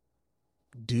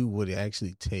do what it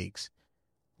actually takes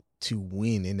to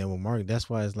win in network marketing. That's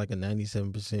why it's like a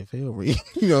 97% fail rate.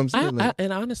 You know what I'm saying?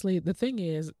 And honestly, the thing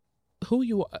is,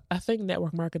 I think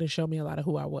network marketing showed me a lot of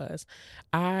who I was.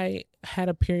 I had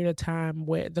a period of time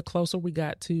where the closer we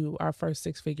got to our first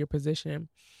 6-figure position,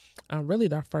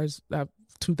 really our first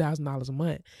 $2,000 a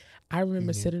month, I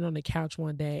remember sitting on the couch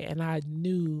one day and I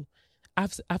knew, I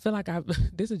feel like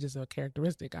this is just a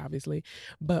characteristic, obviously,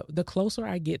 but the closer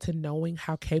I get to knowing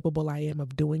how capable I am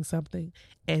of doing something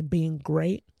and being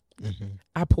great,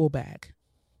 I pull back.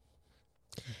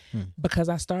 Because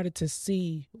I started to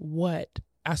see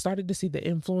the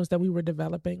influence that we were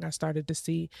developing. I started to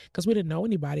see, because we didn't know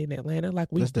anybody in Atlanta. Like,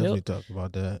 let's definitely talk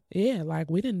about that. Yeah,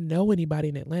 like, we didn't know anybody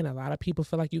in Atlanta. A lot of people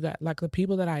feel like the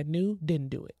people that I knew didn't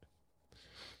do it.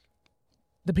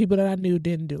 The people that I knew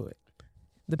didn't do it.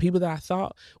 The people that I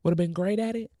thought would have been great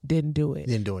at it didn't do it.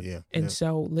 Yeah. And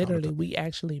so literally we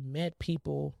actually met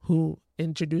people who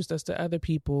introduced us to other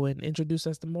people and introduced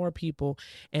us to more people.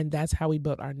 And that's how we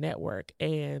built our network.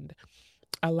 And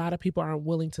a lot of people aren't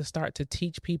willing to start to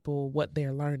teach people what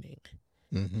they're learning.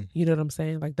 You know what I'm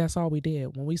saying? Like, that's all we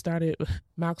did. When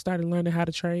Malk started learning how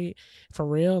to trade for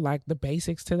real, like the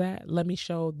basics to that. Let me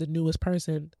show the newest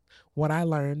person what I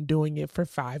learned doing it for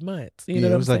 5 months. You know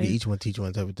what I'm saying? It was like the each one teach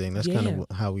one type of thing. That's kind of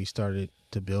how we started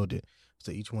to build it. It's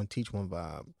the each one teach one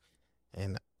vibe.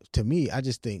 And to me, I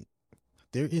just think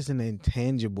there is an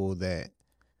intangible that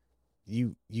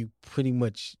you pretty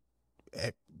much,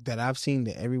 that I've seen,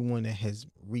 that everyone that has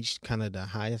reached kind of the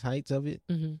highest heights of it,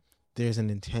 there's an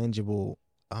intangible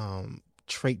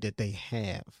trait that they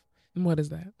have. What is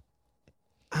that?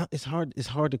 It's hard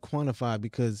to quantify,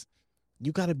 because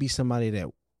you got to be somebody that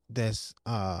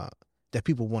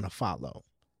people want to follow.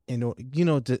 In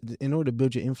order to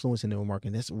build your influence in network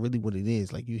marketing, that's really what it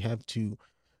is. Like, you have to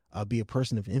be a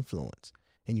person of influence.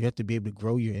 And you have to be able to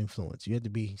grow your influence. You have to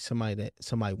be somebody that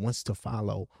somebody wants to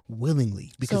follow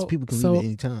willingly, because people can leave at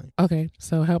any time. Okay,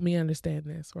 so help me understand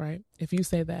this, right? If you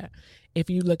say that,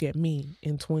 if you look at me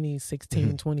in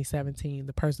 2016, 2017,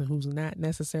 the person who's not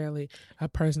necessarily a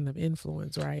person of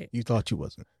influence, right? You thought you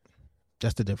wasn't.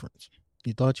 That's the difference.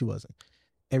 You thought you wasn't.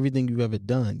 Everything you've ever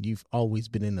done, you've always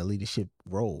been in a leadership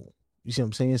role. You see what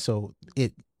I'm saying? So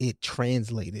it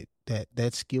translated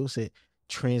that skill set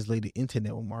translated into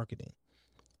network marketing.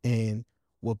 And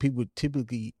what people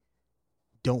typically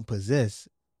don't possess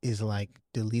is like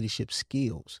the leadership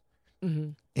skills.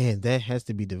 Mm-hmm. And that has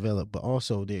to be developed. But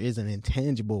also there is an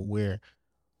intangible where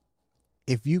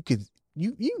if you could,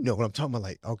 you know what I'm talking about.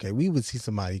 Like, okay, we would see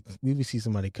somebody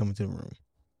come into the room,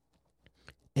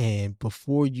 and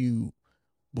before you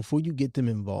get them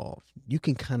involved, you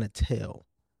can kind of tell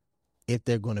if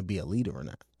they're going to be a leader or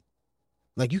not.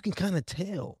 Like, you can kind of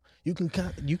tell.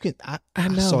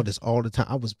 I saw this all the time.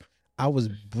 I was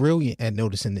brilliant at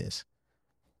noticing this.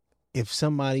 If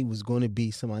somebody was going to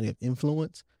be somebody of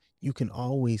influence, you can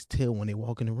always tell when they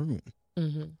walk in the room.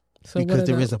 Mm-hmm. So because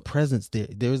there is a presence there.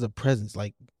 There is a presence.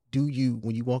 Like,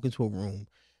 when you walk into a room,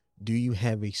 do you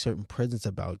have a certain presence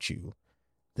about you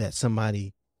that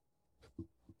somebody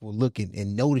will look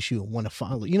and notice you and want to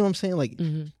follow? You know what I'm saying? Like,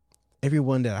 mm-hmm.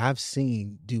 everyone that I've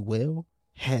seen do well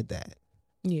had that.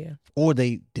 Yeah. Or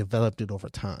they developed it over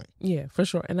time. Yeah, for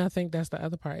sure. And I think that's the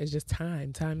other part is just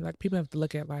time. Like, people have to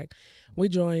look at, like, we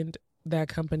joined that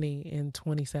company in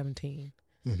 2017.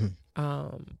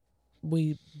 Mm-hmm.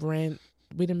 We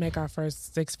didn't make our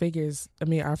first six figures. I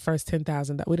mean, our first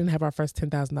 $10,000. We didn't have our first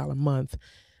 $10,000 month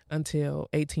until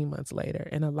 18 months later.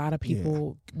 And a lot of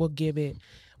people will give it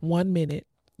 1 minute,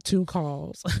 2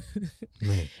 calls,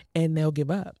 and they'll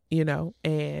give up, you know,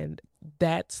 and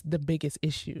that's the biggest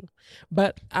issue.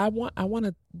 But I don't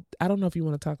know if you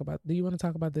want to talk about, do you want to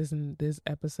talk about this in this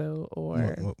episode,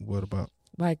 or what about?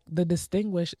 Like, I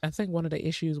think one of the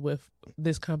issues with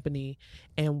this company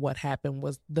and what happened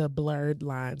was the blurred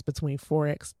lines between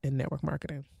Forex and network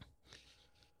marketing.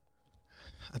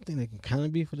 I think they can kind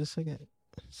of be for the second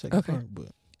okay. part, but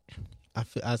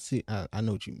I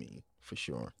know what you mean for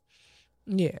sure.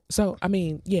 Yeah. So, I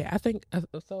mean, yeah, I think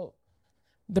so.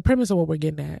 The premise of what we're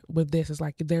getting at with this is,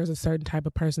 like, there's a certain type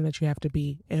of person that you have to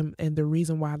be, and the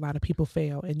reason why a lot of people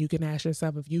fail. And you can ask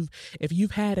yourself, if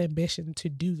you've had ambition to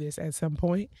do this at some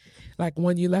point, like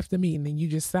when you left the meeting and you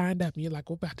just signed up and you're like,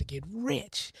 we're about to get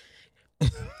rich.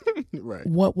 Right.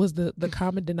 What was the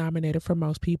common denominator for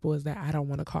most people is that I don't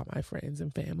want to call my friends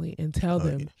and family and tell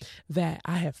them that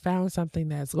I have found something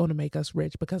that's going to make us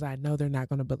rich, because I know they're not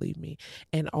going to believe me.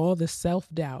 And all the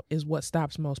self-doubt is what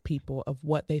stops most people of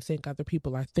what they think other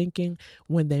people are thinking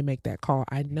when they make that call.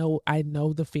 I know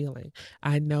the feeling.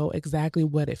 I know exactly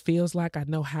what it feels like. I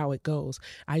know how it goes.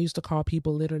 I used to call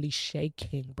people literally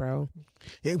shaking, bro.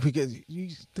 Yeah, because you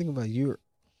think about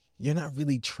you're not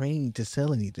really trained to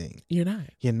sell anything. You're not.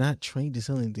 You're not trained to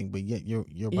sell anything, but yet you're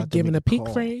about to giving make a peak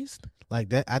call. phrase. Like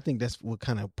that. I think that's what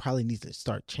kind of probably needs to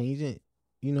start changing,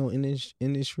 you know, in this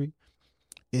industry,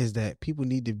 is that people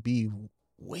need to be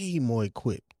way more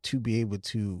equipped to be able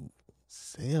to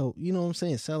sell, you know what I'm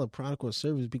saying, sell a product or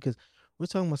service, because we're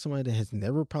talking about somebody that has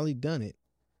never probably done it.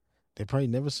 They probably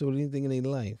never sold anything in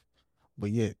their life, but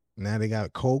yet now they got a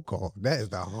cold call. That is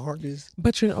the hardest.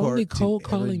 But you're only cold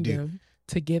calling them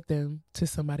to get them to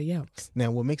somebody else.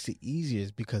 Now, what makes it easier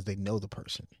is because they know the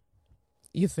person.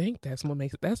 You think that's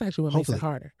actually what makes it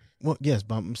harder. Well, yes,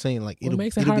 but I'm saying, like, what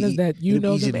makes it harder is that you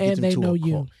know them and they know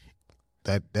you.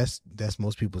 That's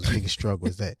most people's biggest struggle,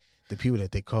 is that the people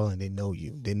that they call and they know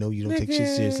you. They know you don't take shit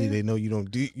seriously. They know you don't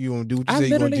do what you say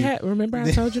you're going to do. Remember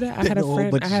I told you that? I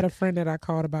had a friend that I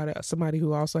called about it, somebody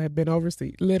who also had been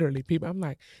overseas. Literally, people, I'm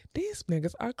like, these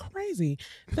niggas are crazy.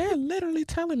 They're literally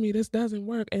telling me this doesn't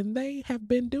work, and they have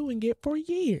been doing it for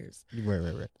years.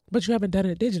 Right. But you haven't done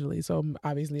it digitally, so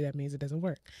obviously that means it doesn't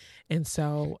work. And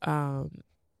so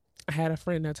I had a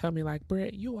friend that told me, like,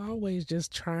 Brett, you always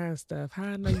just trying stuff. How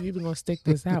I know you even gonna stick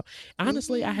this out?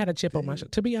 Honestly, I had a chip on my shoulder.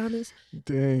 To be honest,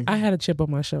 I had a chip on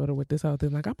my shoulder with this whole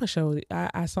thing. Like, I'm gonna show it.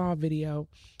 I saw a video,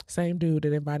 same dude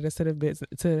that invited us to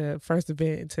the first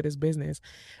event into this business.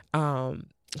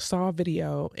 Saw a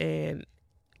video, and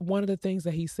one of the things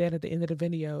that he said at the end of the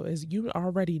video is, you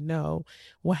already know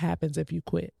what happens if you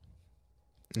quit.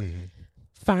 Mm-hmm.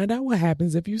 Find out what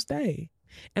happens if you stay.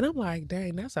 And I'm like,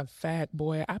 dang, that's a fact,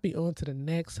 boy. I'll be on to the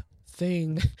next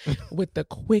thing with the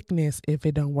quickness if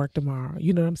it don't work tomorrow.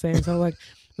 You know what I'm saying? So, like,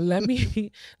 let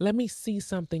me see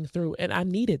something through. And I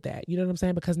needed that. You know what I'm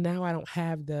saying? Because now I don't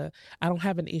have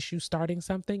an issue starting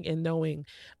something and knowing,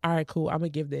 all right, cool, I'm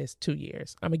going to give this 2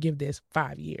 years. I'm going to give this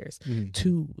 5 years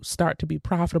to start to be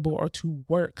profitable or to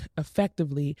work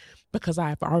effectively, because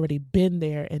I've already been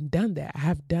there and done that. I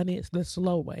have done it the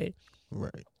slow way.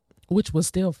 Right. Which was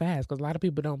still fast, because a lot of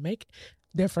people don't make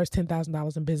their first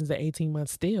 $10,000 in business at 18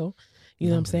 months still. You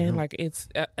know what I'm saying? Like, it's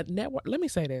a network. Let me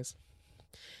say this.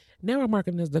 Network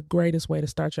marketing is the greatest way to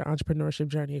start your entrepreneurship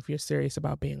journey if you're serious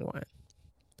about being one.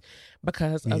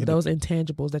 because of those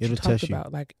intangibles that you talked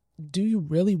about. Like, do you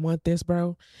really want this,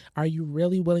 bro? Are you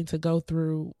really willing to go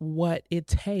through what it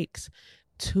takes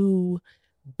to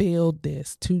build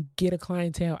this, to get a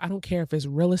clientele? I don't care if it's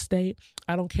real estate.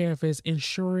 I don't care if it's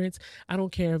insurance. I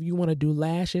don't care if you want to do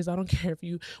lashes. I don't care if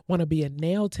you want to be a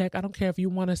nail tech. I don't care if you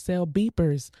want to sell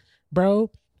beepers, bro.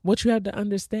 What you have to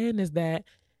understand is that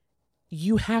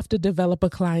you have to develop a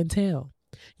clientele.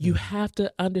 You have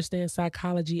to understand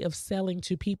psychology of selling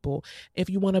to people. If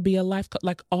you want to be a life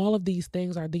like all of these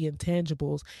things are the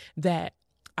intangibles that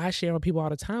I share with people all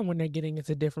the time when they're getting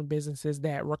into different businesses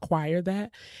that require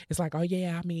that. It's like, oh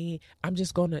yeah, I mean, I'm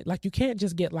just going to, like, you can't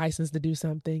just get licensed to do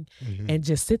something and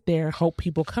just sit there and hope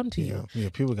people come to you. Yeah,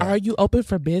 people Are you open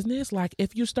for business? Like,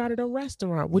 if you started a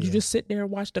restaurant, would you just sit there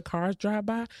and watch the cars drive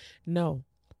by? No.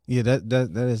 Yeah,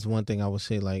 that is one thing I would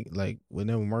say. Like with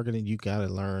network marketing, you got to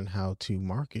learn how to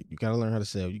market. You got to learn how to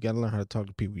sell. You got to learn how to talk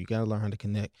to people. You got to learn how to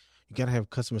connect. You got to have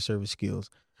customer service skills.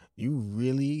 You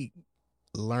really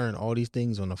learn all these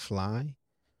things on the fly,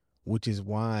 which is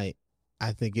why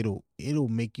I think it'll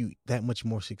make you that much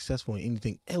more successful in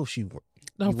anything else you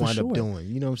wind up doing.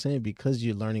 You know what I'm saying? Because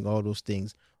you're learning all those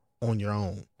things on your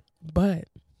own. But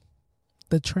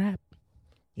the trap.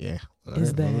 Yeah.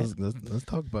 Is that let's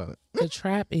talk about it. The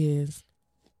trap is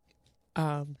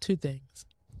two things.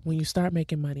 When you start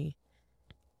making money,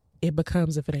 it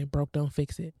becomes, if it ain't broke, don't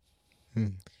fix it.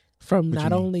 From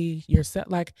not only yourself,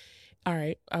 like, all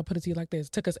right, I'll put it to you like this.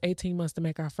 It took us 18 months to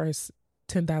make our first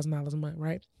 $10,000 a month,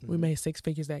 right? We made 6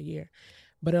 figures that year.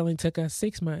 But it only took us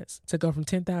 6 months to go from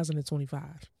 10,000 to 25.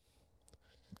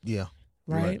 Yeah.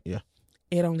 Right? Yeah.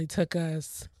 It only took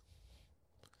us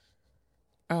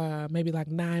maybe like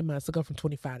 9 months to go from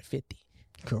 25 to 50.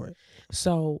 Correct.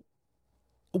 So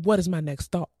what is my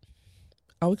next thought?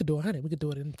 Oh, we could do 100. We could do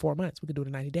it in 4 months. We could do it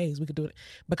in 90 days. We could do it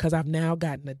because I've now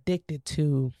gotten addicted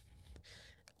to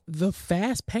the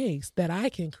fast pace that I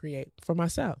can create for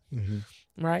myself.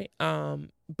 Right.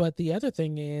 But the other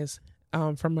thing is,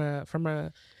 from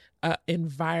a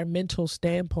environmental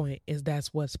standpoint, is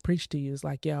that's what's preached to you. It's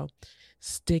like, yo,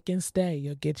 stick and stay.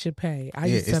 You'll get your pay.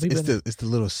 It's the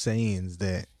little sayings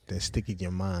that stick in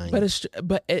your mind.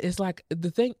 But it's like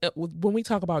the thing when we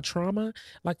talk about trauma,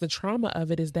 like the trauma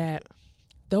of it is that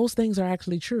those things are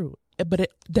actually true. But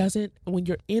it doesn't, when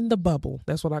you're in the bubble,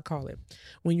 that's what I call it.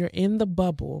 When you're in the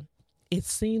bubble, it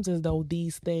seems as though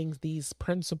these things, these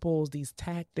principles, these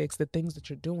tactics, the things that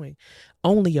you're doing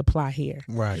only apply here.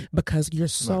 Right. Because you're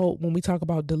when we talk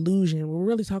about delusion, we're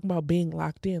really talking about being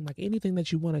locked in. Like anything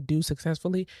that you want to do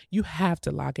successfully, you have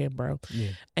to lock in, bro.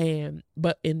 Yeah.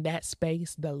 But in that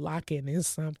space, the lock-in is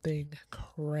something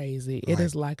crazy. Right. It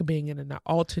is like being in an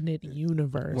alternate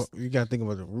universe. Well, you got to think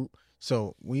about the root.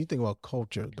 So when you think about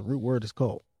culture, the root word is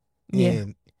cult. Yeah.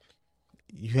 And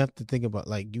you have to think about,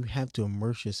 like, you have to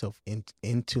immerse yourself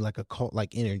into like a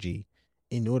cult-like energy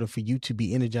in order for you to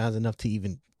be energized enough to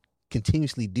even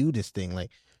continuously do this thing. Like,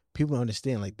 people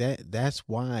understand, like, that's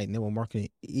why network marketing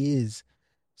is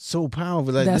so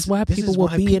powerful. Like, that's why people will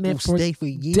be in it for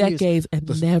decades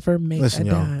and never make a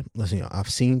dime. Listen, y'all, I've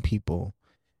seen people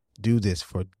do this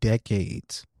for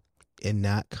decades and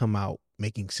not come out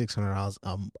making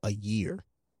 $600 a year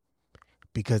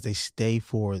because they stay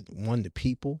for, one, the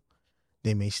people.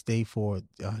 They may stay for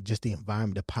just the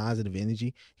environment, the positive energy.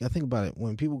 You gotta think about it.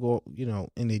 When people go,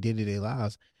 in their day-to-day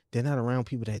lives, they're not around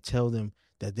people that tell them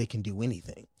that they can do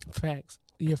anything. Facts.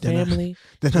 Your family.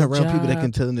 They're not around people that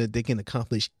can tell them that they can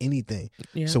accomplish anything.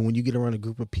 Yeah. So when you get around a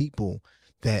group of people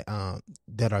that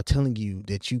are telling you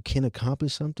that you can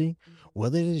accomplish something,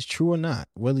 whether it is true or not,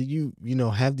 whether you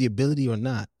have the ability or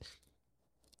not,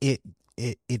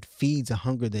 it feeds a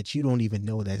hunger that you don't even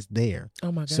know that's there.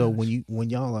 Oh my gosh. So when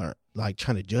y'all are like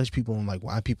trying to judge people on like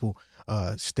why people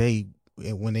stay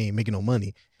when they ain't making no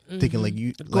money, thinking like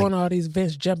you going all these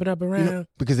events, jumping up around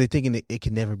because they're thinking that it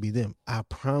can never be them. I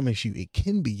promise you, it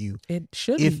can be you. It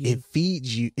should be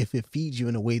you. If it feeds you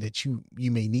in a way that you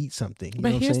may need something.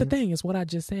 But here's the thing: is what I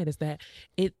just said is that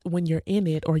when you're in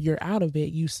it or you're out of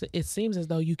it, it seems as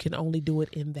though you can only do it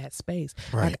in that space.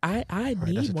 Right. Like I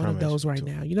need one of those right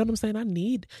now. You know what I'm saying? I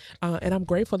need, and I'm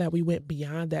grateful that we went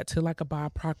beyond that to like a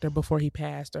Bob Proctor before he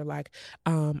passed, or like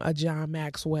a John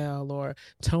Maxwell or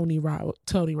Tony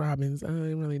Robbins. I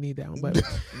don't really didn't need that one, but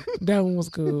that one was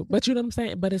cool. But you know what I'm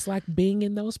saying? But it's like being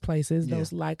in those places,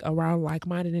 those like around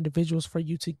like-minded individuals for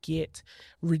you to get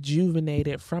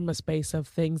rejuvenated from a space of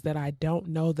things that I don't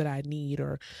know that I need,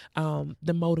 or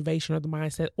the motivation or the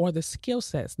mindset or the skill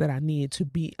sets that I need to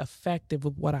be effective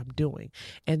with what I'm doing.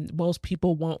 And most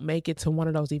people won't make it to one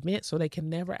of those events, so they can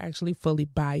never actually fully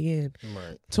buy in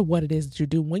to what it is that you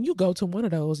do. When you go to one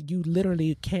of those, you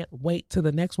literally can't wait to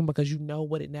the next one because you know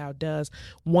what it now does,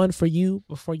 one, for you,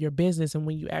 for your business. And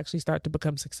when you actually start to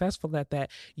become successful at that,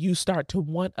 you start to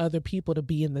want other people to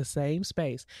be in the same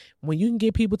space. When you can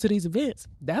get people to these events,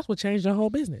 that's what changed your whole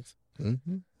business.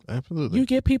 Mm-hmm. Absolutely. You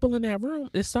get people in that room.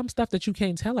 There's some stuff that you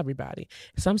can't tell everybody.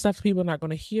 Some stuff people are not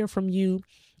going to hear from you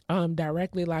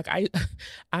directly. Like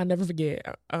I'll never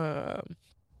forget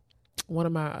one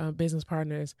of my business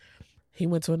partners. He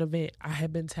went to an event. I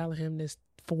had been telling him this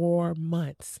for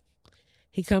months.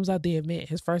 He comes out the event,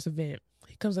 his first event.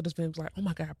 He comes out this event, like, "Oh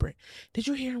my God, Brent, did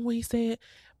you hear him what he said?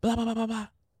 Blah, blah, blah, blah, blah."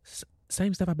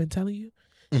 Same stuff I've been telling you.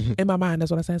 Mm-hmm. In my mind,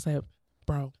 that's what I said. I said,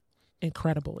 "Bro,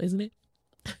 incredible, isn't it?"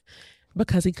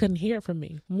 Because he couldn't hear it from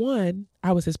me. One,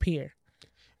 I was his peer.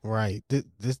 Right.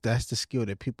 That's the skill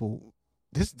that people,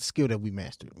 this is the skill that we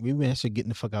mastered. We mastered getting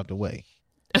the fuck out the way.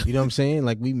 You know what I'm saying?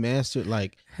 Like, we mastered,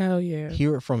 like, hell yeah,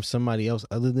 hear it from somebody else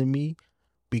other than me,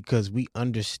 because we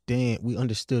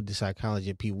understood the psychology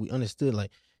of people. We understood,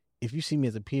 like, if you see me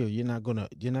as a peer, you're not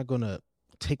gonna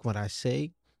take what I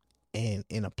say and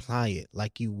apply it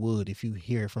like you would if you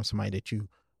hear it from somebody that you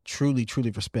truly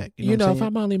respect. You know if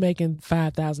I'm only making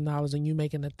 $5,000 and you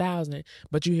making 1,000,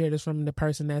 but you hear this from the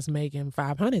person that's making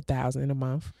 500,000 in a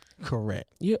month. Correct.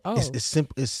 It's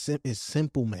simple. It's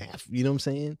simple math. You know what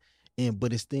I'm saying?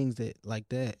 But it's things that like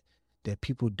that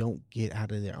people don't get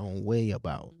out of their own way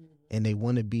about, and they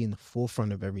want to be in the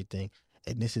forefront of everything.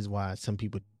 And this is why some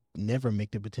people never make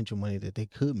the potential money that they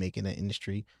could make in that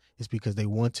industry. Is because they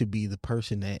want to be the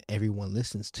person that everyone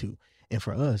listens to. And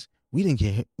for us, we didn't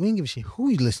give a shit who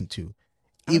we listened to,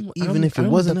 even if it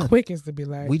wasn't the quickest to be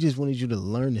like. We just wanted you to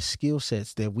learn the skill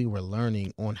sets that we were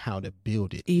learning on how to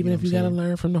build it. Even if you got to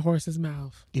learn from the horse's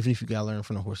mouth. Even if you got to learn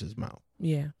from the horse's mouth.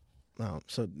 Yeah.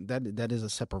 So that is a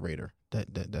separator.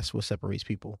 That's what separates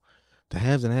people. The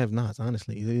haves and have-nots.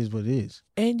 Honestly, it is what it is.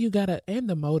 And you gotta, and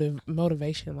the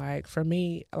motivation. Like for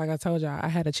me, like I told y'all, I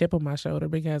had a chip on my shoulder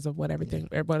because of what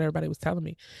everybody was telling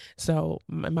me. So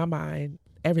in my mind,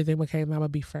 everything became, I'm gonna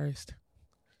be first.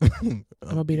 I'm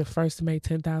gonna be the first to make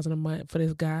 $10,000 a month for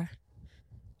this guy.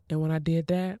 And when I did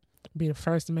that, be the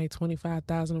first to make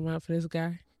 $25,000 a month for this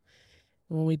guy.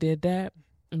 And when we did that,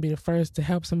 and be the first to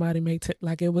help somebody make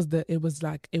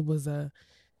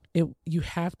you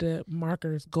have to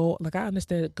markers goal. Like I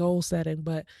understand goal setting,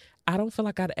 but I don't feel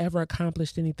like I'd ever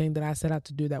accomplished anything that I set out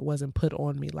to do that wasn't put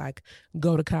on me. Like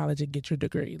go to college and get your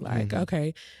degree. Like,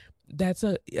 okay, that's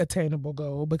a attainable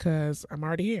goal because I'm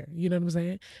already here. You know what I'm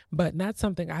saying? But not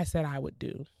something I said I would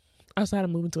do outside of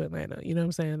moving to Atlanta. You know what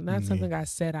I'm saying? Not something I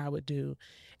said I would do.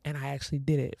 And I actually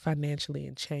did it financially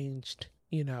and changed,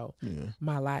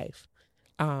 my life.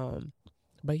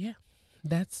 But yeah.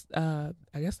 That's I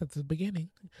guess that's the beginning.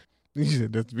 You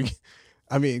said that's the beginning.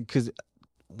 I mean, because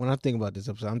when I think about this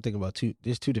episode, I'm thinking about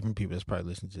there's two different people that's probably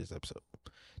listening to this episode.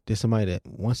 There's somebody that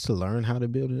wants to learn how to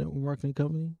build a network marketing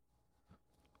company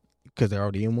because they're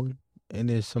already in one, and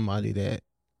there's somebody that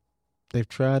they've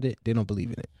tried it, they don't believe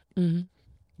in it.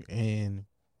 Mm-hmm. And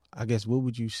I guess what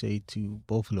would you say to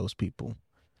both of those people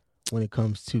when it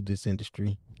comes to this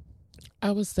industry? I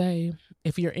would say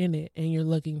if you're in it and you're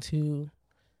looking to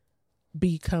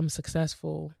become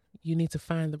successful, you need to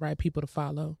find the right people to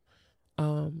follow,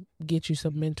 get you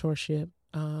some mentorship,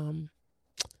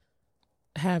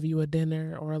 have you a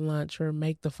dinner or a lunch, or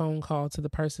make the phone call to the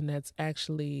person that's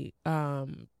actually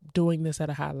doing this at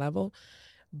a high level,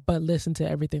 but listen to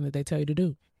everything that they tell you to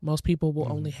do. Most people will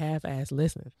only half-ass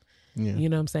listen. Yeah. You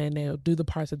know what I'm saying? They'll do the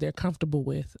parts that they're comfortable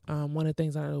with. One of the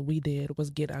things I know we did was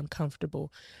get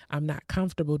uncomfortable. I'm not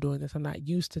comfortable doing this. I'm not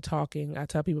used to talking. I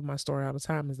tell people my story all the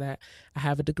time is that I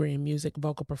have a degree in music,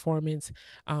 vocal performance,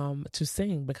 to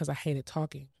sing because I hated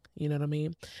talking. You know what I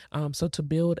mean? So to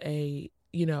build a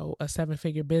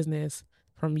 7-figure business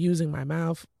from using my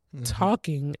mouth,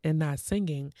 talking and not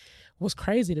singing was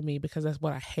crazy to me because that's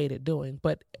what I hated doing.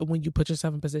 But when you put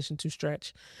yourself in position to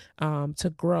stretch,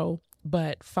 to grow,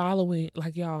 but following,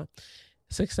 like y'all,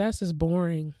 success is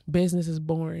boring. Business is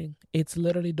boring. It's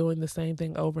literally doing the same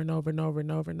thing over and over and over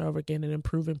and over and over again and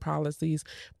improving policies,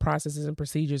 processes, and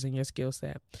procedures in your skill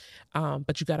set.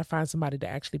 But you got to find somebody to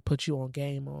actually put you on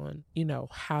game on,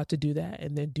 how to do that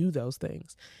and then do those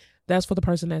things. That's for the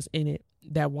person that's in it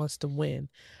that wants to win.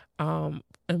 And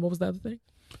what was the other thing?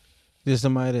 There's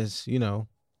somebody that's,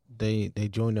 they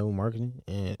join network marketing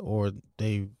or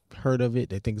they heard of it,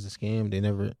 they think it's a scam, they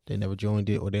never joined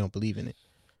it, or they don't believe in it.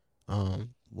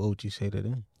 What would you say to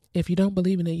them? If you don't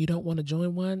believe in it, you don't want to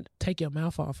join one, take your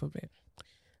mouth off of it.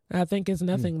 I think there's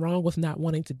nothing wrong with not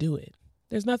wanting to do it.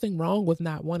 There's nothing wrong with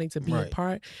not wanting to be a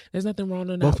part. There's nothing wrong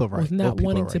with not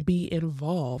wanting to be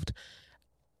involved.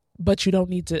 But you don't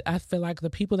need to. I feel like the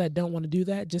people that don't want to do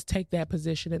that, just take that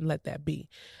position and let that be.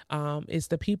 It's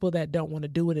the people that don't want to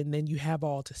do it and then you have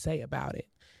all to say about it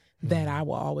that I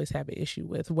will always have an issue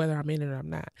with, whether I'm in it or I'm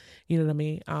not. You know what I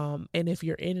mean? And if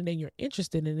you're in it and you're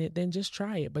interested in it, then just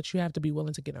try it. But you have to be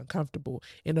willing to get uncomfortable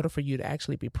in order for you to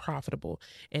actually be profitable.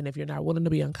 And if you're not willing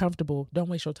to be uncomfortable, don't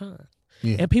waste your time.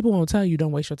 Yeah. And people won't tell you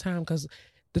don't waste your time because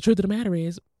the truth of the matter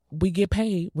is we get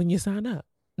paid when you sign up.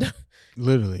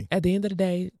 Literally. At the end of the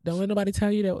day, don't let nobody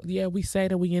tell you that, yeah, we say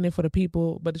that we in it for the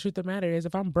people, but the truth of the matter is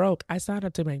if I'm broke, I signed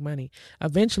up to make money.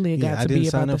 Eventually it got to be about I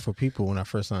didn't sign up for people when I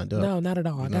first signed up. No, not at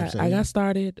all. I got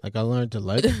started. Like I learned to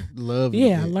love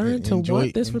yeah, I learned to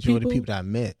want this for people. Enjoy the people that I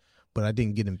met, but I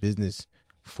didn't get in business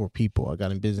for people. I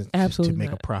got in business to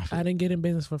make a profit. I didn't get in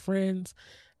business for friends.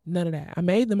 None of that. I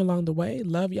made them along the way.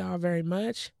 Love y'all very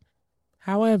much.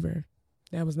 However,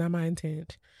 that was not my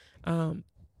intent.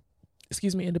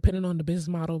 And depending on the business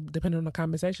model, depending on the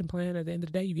compensation plan, at the end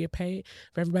of the day, you get paid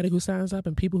for everybody who signs up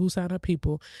and people who sign up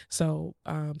people. So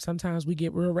sometimes we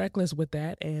get real reckless with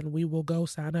that and we will go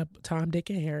sign up Tom, Dick,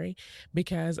 and Harry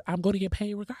because I'm going to get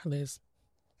paid regardless.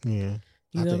 Yeah.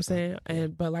 You know what I'm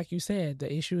saying? But like you said,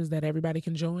 the issue is that everybody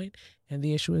can join and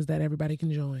the issue is that everybody can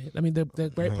join. I mean,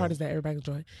 the great part is that everybody can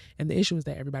join and the issue is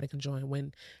that everybody can join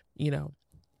when, you know,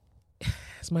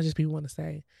 as much as people want to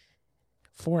say,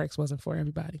 Forex wasn't for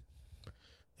everybody.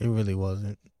 It really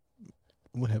wasn't.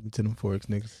 What happened to them Forex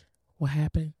niggas? What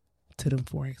happened to them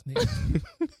Forex niggas?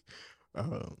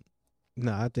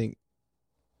 No, I think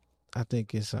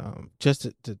it's just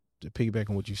to piggyback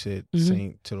on what you said,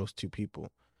 saying to those two people,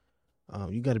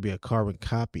 you got to be a carbon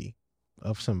copy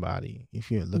of somebody if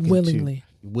you're looking to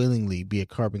willingly be a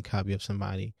carbon copy of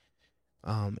somebody,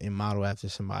 and model after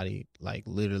somebody like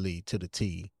literally to the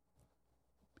T.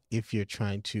 If you're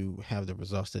trying to have the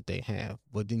results that they have,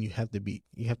 but then you have to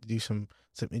do some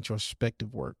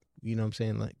introspective work. You know what I'm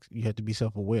saying? Like you have to be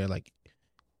self-aware. Like,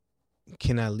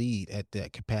 can I lead at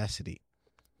that capacity?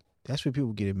 That's where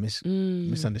people get it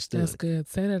misunderstood. That's good.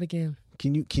 Say that again.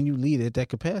 Can you lead at that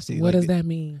capacity? What does that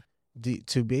mean?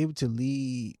 To be able to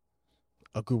lead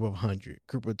a group of 100,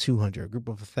 group of 200, a group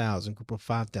of 1,000, group of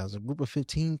 5,000, group of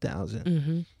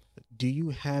 15,000. Do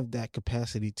you have that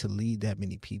capacity to lead that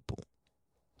many people?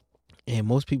 And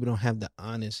most people don't have the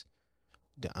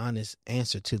honest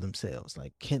answer to themselves.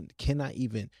 Like, can I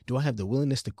even, do I have the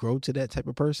willingness to grow to that type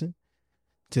of person?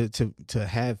 To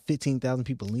have 15,000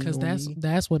 people lean on me? Because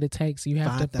that's what it takes. You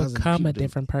have to become a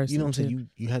different person. You know what I'm saying?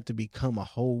 You have to become a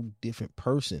whole different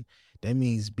person. That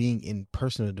means being in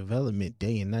personal development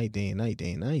day and night.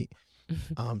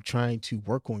 Trying to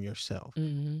work on yourself.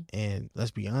 And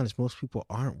let's be honest, most people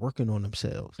aren't working on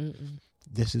themselves.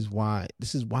 This is why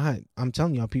I'm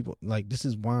telling y'all, people, like, this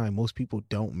is why most people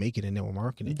don't make it in network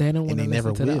marketing. They don't want to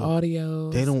listen to the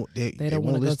audios. They don't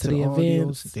want to go to the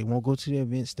events. They won't go to the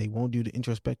events. They won't do the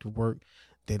introspective work.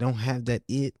 They don't have that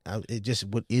it just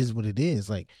what it is.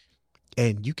 Like,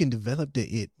 and you can develop the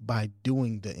it by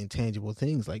doing the intangible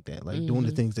things like that, like doing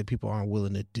the things that people aren't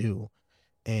willing to do.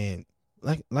 And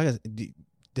like I said,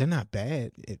 they're not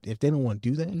bad if they don't want to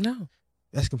do that. No.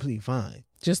 That's completely fine.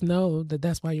 Just know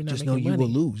that's why you're not making money. Just know you will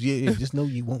lose. Yeah, just know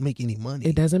you won't make any money.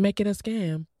 It doesn't make it a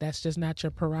scam. That's just not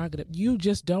your prerogative. You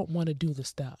just don't want to do the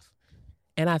stuff.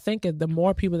 And I think the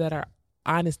more people that are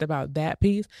honest about that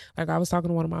piece, like I was talking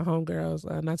to one of my homegirls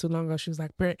not too long ago. She was like,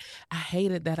 Brent, I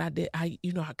hated that I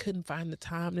couldn't find the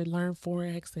time to learn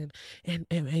Forex and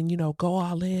go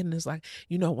all in. And it's like,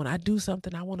 when I do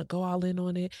something, I want to go all in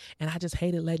on it. And I just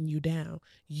hated letting you down.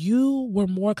 You were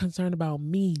more concerned about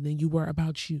me than you were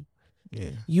about you.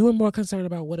 Yeah. You were more concerned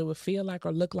about what it would feel like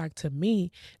or look like to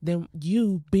me than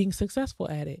you being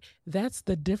successful at it. That's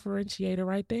the differentiator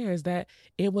right there, is that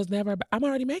it was never, I'm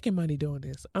already making money doing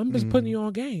this. I'm just putting you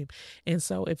on game. And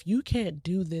so if you can't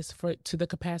do this to the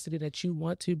capacity that you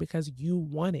want to because you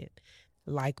want it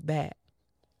like that,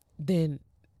 then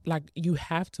like you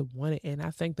have to want it. And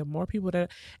I think the more people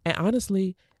and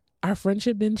honestly, our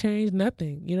friendship didn't change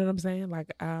nothing. You know what I'm saying?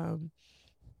 Like,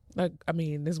 I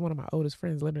mean, this is one of my oldest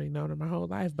friends, literally known her my whole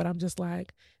life, but I'm just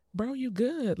like, bro, you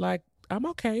good. Like, I'm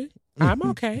okay. I'm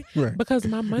okay. Right. Because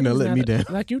my money's not letting me down.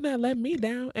 Like, you're not letting me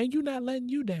down and you're not letting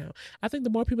you down. I think the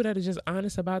more people that are just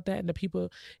honest about that, and the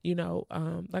people,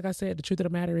 like I said, the truth of the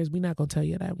matter is we're not going to tell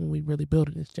you that when we really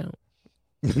building this jump.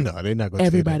 No, they're not going to.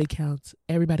 Everybody counts.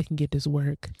 Everybody can get this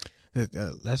work.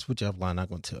 That's what your upline not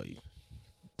going to tell you.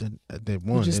 They're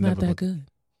just not that good.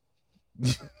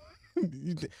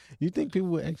 You think people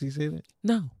would actually say that?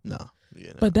 No. No.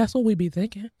 Yeah, no. But that's what we be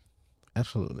thinking.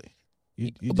 Absolutely.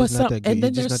 You're but just not that good. And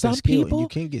then you're there's just not some that skilled, people, and you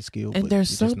can get skilled. and but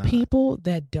there's you're some just not. people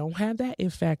that don't have that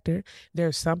it factor.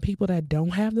 There's some people that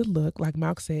don't have the look, like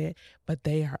Malk said, but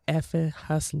they are effing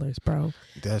hustlers, bro.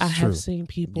 That's I true. have seen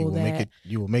people that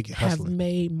you will make it have hustling.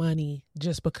 made money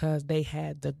just because they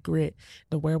had the grit,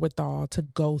 the wherewithal to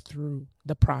go through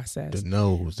the process. The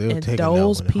nose, they'll and take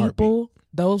those a no people.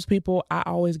 Those people, I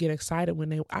always get excited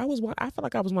when I feel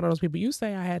like I was one of those people. You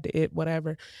say I had the it,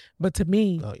 whatever, but to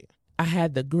me, oh yeah. I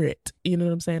had the grit. You know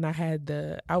what I'm saying?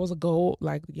 I was a goal,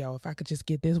 like, yo, if I could just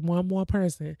get this one more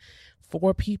person,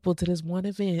 4 people to this one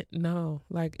event. No,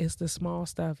 like, it's the small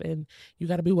stuff, and you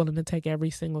got to be willing to take every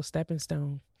single stepping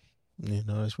stone. Yeah,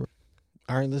 no, that's right.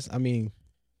 All right,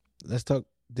 let's talk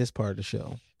this part of the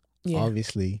show. Yeah.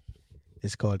 Obviously,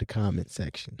 it's called the comment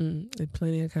section. There's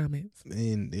plenty of comments.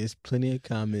 And there's plenty of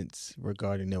comments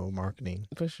regarding network marketing.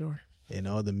 For sure. And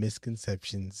all the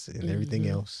misconceptions and everything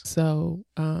else. So,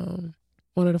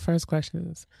 one of the first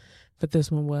questions for this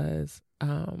one was,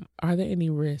 are there any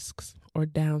risks or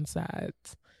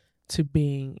downsides to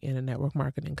being in a network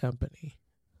marketing company?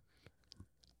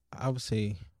 I would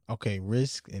say, okay,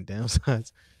 risk and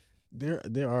downsides.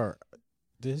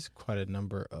 There's quite a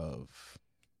number of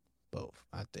both,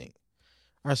 I think.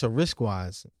 All right, so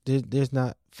risk-wise, there's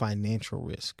not financial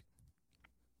risk,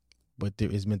 but there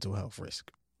is mental health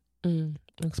risk.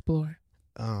 Explore.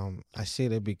 I say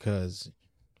that because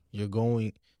you're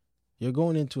going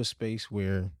into a space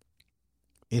where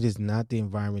it is not the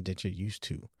environment that you're used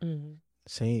to.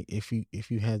 Say if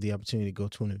you have the opportunity to go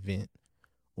to an event,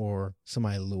 or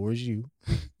somebody lures you,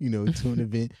 to an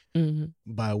event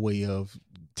by way of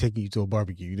taking you to a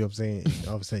barbecue. You know what I'm saying? And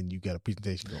all of a sudden you got a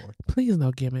presentation going. Please no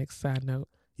gimmicks. Side note.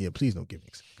 Yeah, please no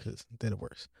gimmicks, because they're the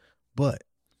worst. But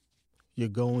you're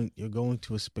going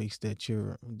to a space that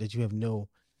you have no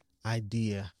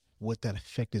idea what that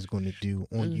effect is going to do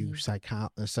on you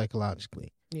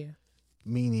psychologically. Yeah.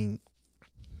 Meaning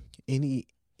any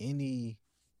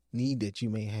need that you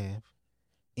may have,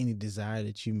 any desire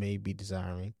that you may be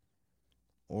desiring,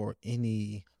 or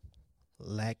any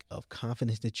lack of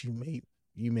confidence that you may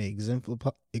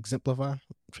exemplify,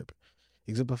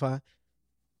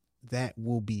 that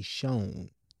will be shown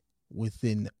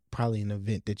within probably an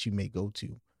event that you may go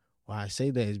to. Why I say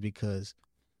that is because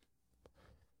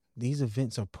these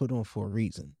events are put on for a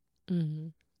reason.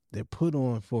 They're put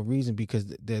on for a reason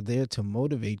because they're there to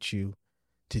motivate you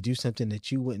to do something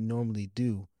that you wouldn't normally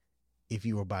do if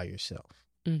you were by yourself.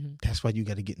 That's why you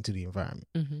got to get into the environment.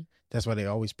 That's why they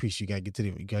always preach you got to get to an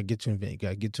event. You got to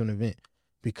get to an event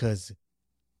because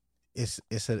it's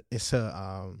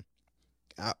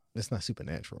not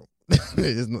supernatural.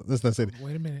 Let's not say that.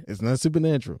 Wait a minute. It's not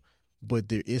supernatural, but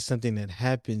there is something that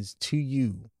happens to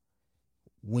you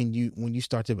when you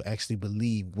start to actually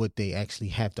believe what they actually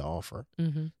have to offer.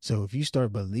 So if you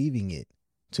start believing it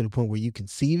to the point where you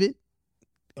conceive it,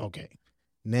 okay,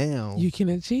 now you can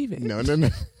achieve it. No,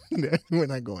 we're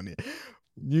not going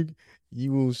there.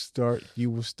 You will start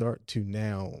to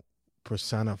now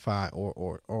personify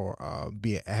or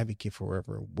be an advocate for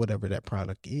whatever that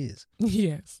product is.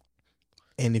 Yes.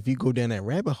 And if you go down that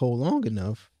rabbit hole long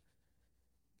enough,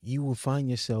 you will find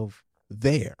yourself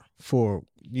there for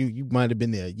you might have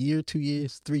been there a year, 2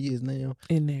 years, 3 years now.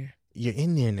 In there. You're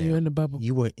in there now. You're in the bubble.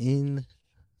 You are in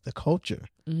the culture.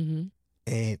 And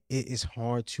it is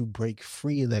hard to break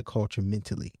free of that culture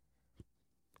mentally.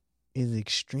 It is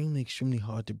extremely, extremely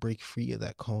hard to break free of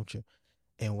that culture.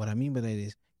 And what I mean by that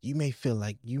is you may feel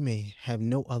like you may have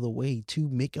no other way to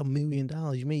make $1 million.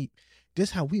 This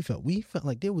is how we felt. We felt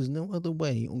like there was no other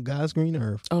way on God's green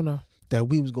earth. Oh no. That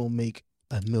we was going to make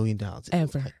 $1 million.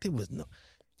 Ever. Like, there was no.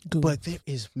 Good. But there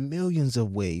is millions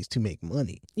of ways to make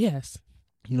money. Yes.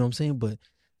 You know what I'm saying? But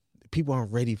people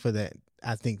aren't ready for that.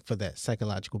 I think for that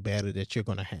psychological battle that you're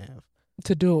going to have.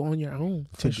 To do it on your own,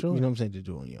 for sure. You know what I'm saying? To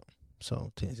do it on your own.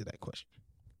 So to answer that question.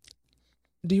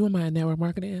 Do you want my network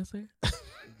marketing answer?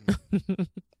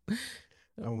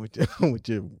 I want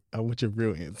your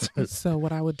real answer. So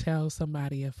what I would tell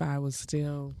somebody if I was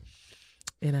still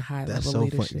in a high That's level so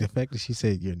leadership. funny. The fact that she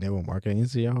said your network marketing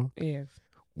answer, y'all. Yes.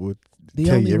 Would The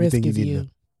tell only you risk everything is you you. need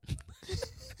to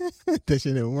know. That's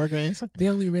your network marketing answer? The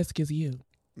only risk is you.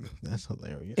 That's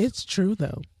hilarious. It's true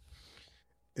though.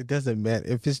 It doesn't matter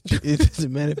if it's it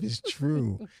doesn't matter if it's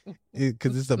true,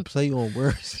 because it's a play on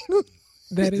words.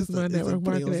 That is my it's a network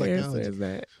play on marketing answer. psychology. Is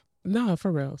that no,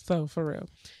 for real? So for real,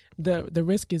 the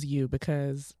risk is you,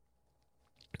 because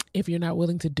if you're not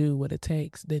willing to do what it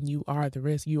takes, then you are the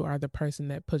risk. You are the person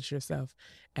that puts yourself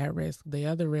at risk. The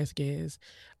other risk is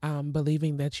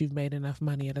believing that you've made enough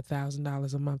money at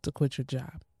 $1,000 a month to quit your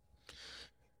job.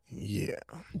 Yeah.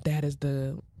 That is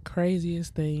the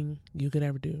craziest thing you could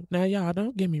ever do. Now, y'all,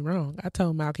 don't get me wrong. I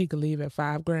told Malk he could leave at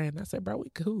 $5,000. I said, bro, we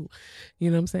cool.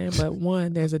 You know what I'm saying? But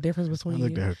one, there's a difference between I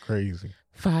looked at her crazy.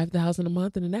 $5,000 a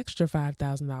month and an extra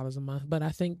 $5,000 a month. But I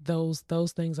think those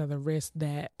things are the risks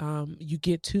that you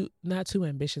get not too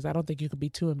ambitious. I don't think you could be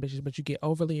too ambitious, but you get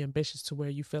overly ambitious to where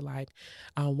you feel like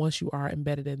once you are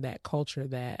embedded in that culture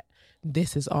that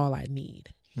this is all I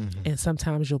need. Mm-hmm. And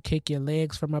sometimes you'll kick your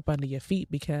legs from up under your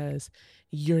feet because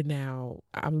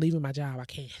I'm leaving my job. I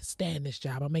can't stand this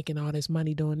job. I'm making all this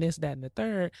money doing this, that, and the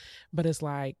third. But it's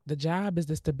like the job is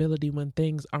the stability when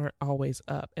things aren't always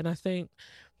up. And I think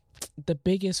the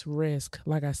biggest risk,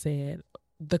 like I said,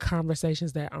 the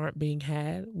conversations that aren't being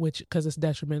had, which because it's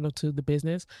detrimental to the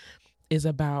business, is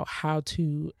about how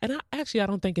to, and I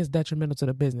don't think it's detrimental to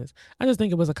the business. I just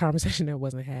think it was a conversation that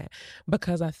wasn't had,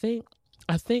 because I think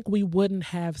we wouldn't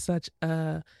have such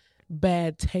a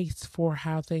bad taste for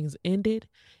how things ended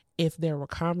if there were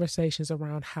conversations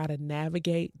around how to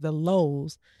navigate the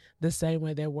lows the same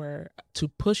way there were to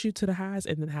push you to the highs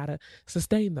and then how to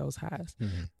sustain those highs.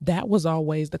 Mm-hmm. That was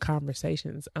always the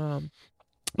conversations.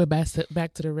 But back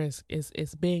to the risk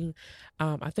is being,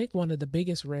 I think one of the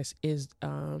biggest risks is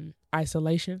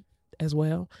isolation as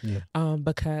well. Yeah.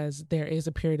 Because there is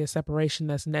a period of separation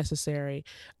that's necessary.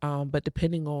 But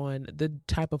depending on the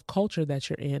type of culture that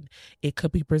you're in, it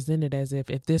could be presented as if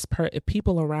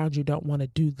people around you don't want to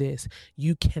do this,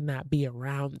 you cannot be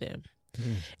around them.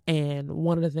 Mm. And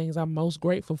one of the things I'm most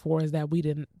grateful for is that we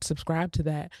didn't subscribe to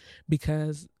that,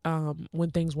 because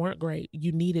when things weren't great,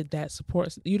 you needed that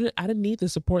support. I didn't need the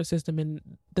support system in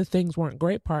the things weren't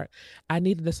great part. I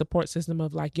needed the support system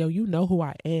of like, yo, you know who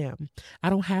I am. I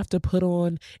don't have to put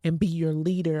on and be your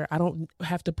leader. I don't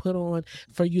have to put on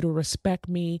for you to respect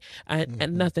me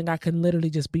and nothing. I can literally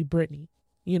just be Brittany.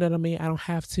 You know what I mean? I don't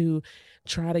have to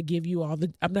try to give you I'm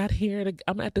at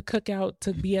the cookout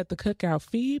to be at the cookout.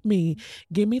 Feed me,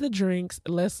 give me the drinks.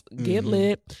 Let's get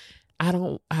lit.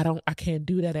 I can't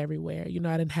do that everywhere. You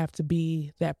know, I didn't have to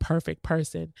be that perfect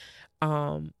person.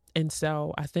 And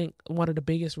so I think one of the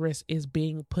biggest risks is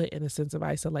being put in a sense of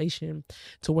isolation,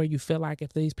 to where you feel like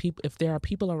if there are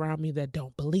people around me that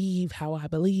don't believe how I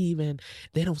believe and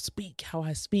they don't speak how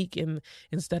I speak, and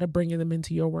instead of bringing them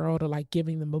into your world or like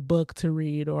giving them a book to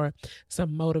read or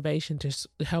some motivation to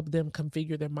help them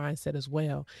configure their mindset as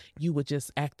well, you would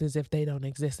just act as if they don't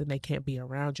exist and they can't be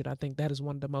around you. And I think that is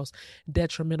one of the most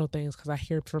detrimental things, because I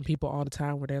hear from people all the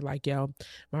time where they're like, yo,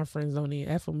 my friends don't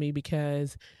even F with me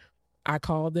because I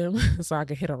called them so I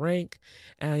could hit a rank,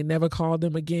 and I never called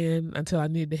them again until I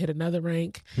needed to hit another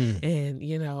rank. And,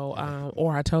 you know,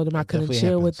 or I told them I couldn't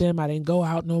chill with them. I didn't go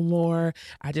out no more.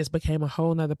 I just became a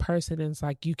whole nother person. And it's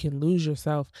like, you can lose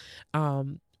yourself,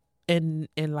 and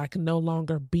like no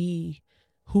longer be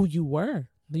who you were,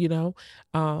 you know,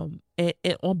 and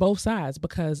on both sides,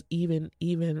 because even,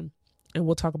 and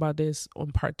we'll talk about this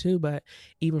on part 2, but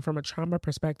even from a trauma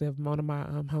perspective, one of my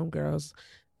homegirls,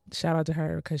 shout out to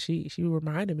her, because she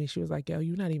reminded me, she was like, yo,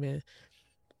 you're not even,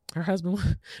 her husband,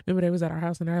 remember they was at our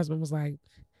house and her husband was like,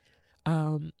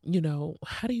 you know,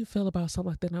 how do you feel about something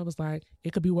like that? And I was like,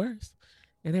 it could be worse.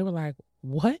 And they were like,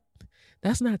 what?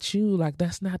 That's not you. Like,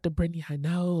 that's not the Brittany I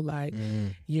know. Like,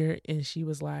 and she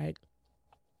was like,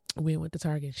 we went to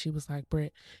Target. She was like,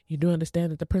 Britt, you do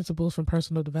understand that the principles from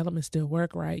personal development still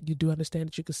work, right? You do understand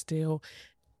that you can still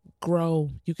grow,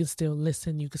 you can still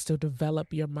listen, you can still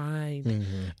develop your mind.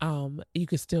 You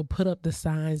can still put up the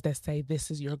signs that say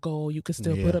this is your goal. You can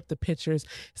still put up the pictures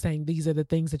saying these are the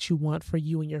things that you want for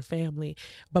you and your family.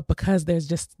 But because there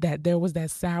was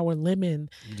that sour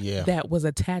lemon that was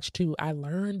attached to, I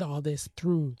learned all this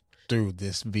through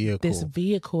this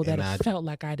vehicle that I felt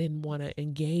like I didn't want to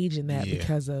engage in that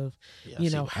because of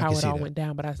how it all went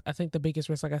down. But I think the biggest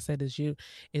risk, like I said,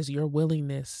 is your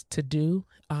willingness to do,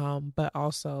 but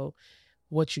also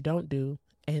what you don't do,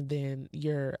 and then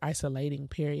your isolating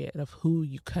period of who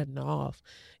you cutting off,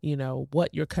 you know,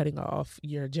 what you're cutting off,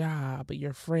 your job,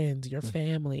 your friends, your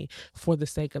family, for the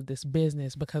sake of this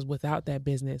business. Because without that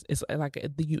business, it's like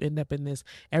you end up in this,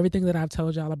 everything that I've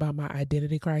told y'all about my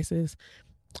identity crisis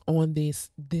on this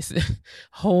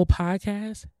whole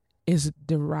podcast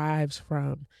derives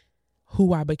from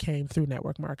who I became through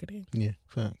network marketing. Yeah,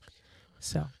 fact.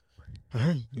 So, all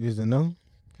right, is it no?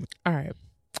 All right.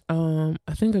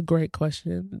 I think a great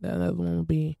question, the other one would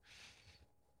be,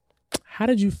 how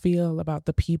did you feel about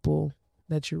the people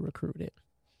that you recruited?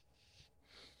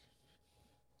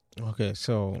 Okay,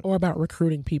 so or about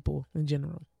recruiting people in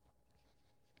general?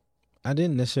 I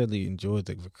didn't necessarily enjoy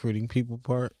the recruiting people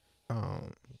part,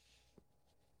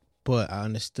 but I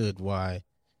understood why.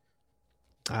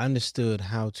 I understood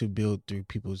how to build through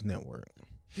people's network.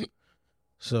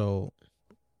 So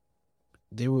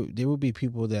there would be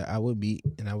people that I would meet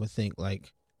and I would think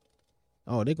like,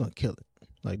 oh, they're gonna kill it,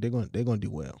 like they're gonna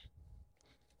do well.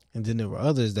 And then there were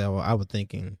others that I was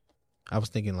thinking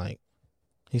like,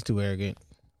 he's too arrogant.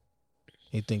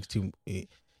 He thinks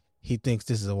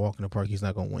this is a walk in the park. He's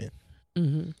not gonna win.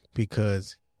 Mm-hmm.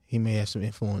 Because he may have some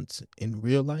influence in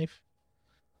real life,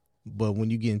 but when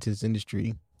you get into this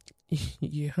industry,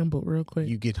 you get humbled real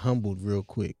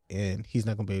quick. And he's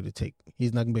not gonna be able to take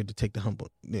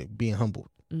the being humbled.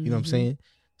 You know what I'm saying?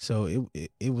 So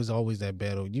it was always that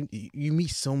battle. You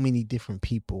meet so many different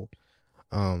people,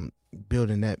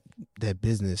 building that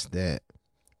business, that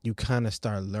you kind of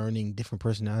start learning different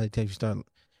personality types. You start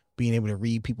being able to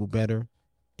read people better,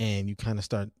 and you kind of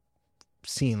start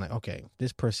seeing like, okay,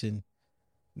 this person,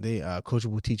 they are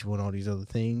coachable, teachable, and all these other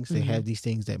things. They have these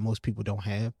things that most people don't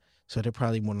have, so they're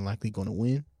probably more than likely going to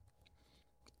win.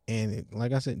 And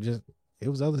like I said, it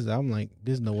was others that I'm like,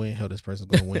 there's no way in hell this person's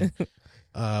going to win.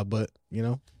 But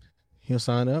he'll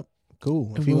sign up,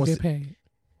 cool. If he wants to get paid,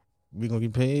 we're gonna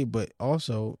get paid. But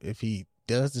also, if he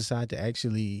does decide to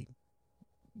actually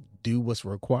do what's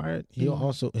required,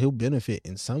 he'll benefit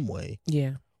in some way.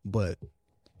 Yeah, but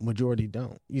majority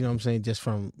don't. You know what I'm saying? Just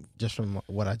from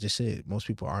what I just said, most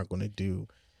people aren't going to do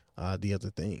the other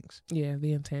things. Yeah,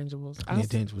 the intangibles.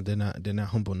 They're not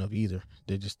humble enough either.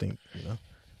 They just think,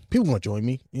 people want to join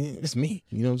me. It's me.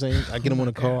 You know what I'm saying? I get them on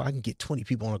a call. I can get 20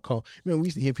 people on a call. Remember, we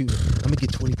used to hear people, I'm going to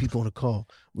get 20 people on a call.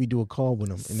 We do a call with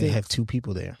them, and they have 2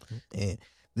 people there. And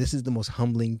this is the most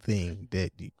humbling thing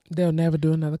that they'll never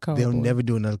do another call. They'll never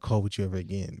do another call with you ever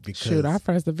again. Because our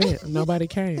first event, nobody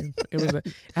came. It was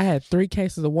I had 3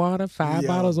 cases of water, 5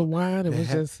 bottles of wine. It was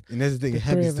just, and that's the thing. It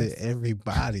happens to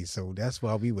everybody. So that's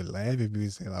why we would laugh if we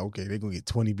would say like, okay, they're gonna get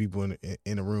 20 people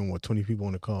in a room or 20 people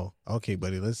on the call. Okay,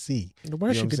 buddy, let's see. The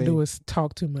worst you can do is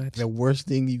talk too much. The worst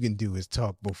thing you can do is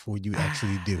talk before you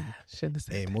actually do. Shouldn't have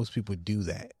said and most people do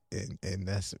that, and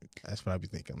that's what I be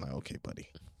thinking. I'm like, okay, buddy.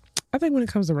 I think when it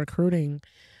comes to recruiting,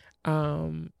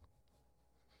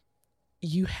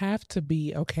 you have to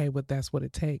be okay with that's what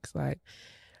it takes. Like,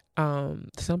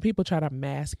 some people try to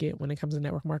mask it when it comes to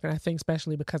network marketing. I think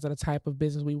especially because of the type of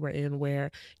business we were in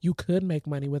where you could make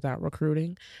money without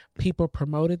recruiting. People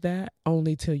promoted that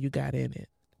only till you got in it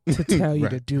to tell you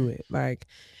to do it. Like,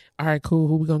 all right, cool,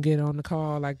 who we gonna get on the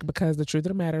call? Like, because the truth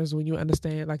of the matter is when you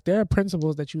understand, like, there are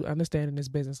principles that you understand in this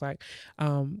business, like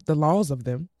the laws of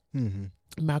them. Mm-hmm.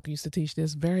 Malcolm used to teach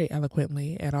this very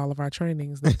eloquently at all of our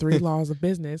trainings, the 3 laws of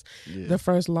business. Yeah. The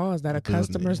first law is that a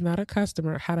customer is not a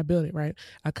customer. How to build it, right?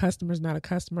 A customer is not a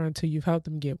customer until you've helped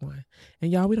them get one.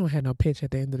 And y'all, we don't have no pitch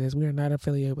at the end of this. We are not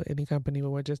affiliated with any company, but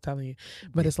we're just telling you.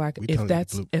 But it's like, if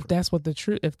that's what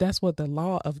the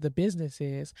law of the business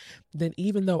is, then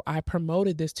even though I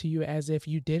promoted this to you as if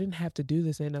you didn't have to do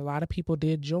this, and a lot of people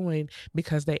did join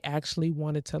because they actually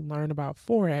wanted to learn about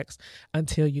Forex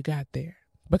until you got there.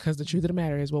 Because the truth of the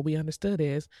matter is, what we understood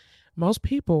is most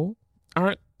people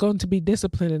aren't going to be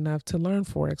disciplined enough to learn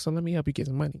Forex. So let me help you get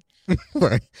some money.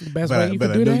 Right. The best way you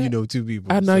can do that. I know you know 2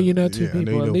 people. I know you know 2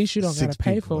 people. At least you don't got to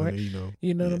pay for it.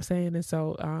 You know what I'm saying? And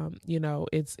so,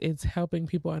 it's helping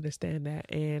people understand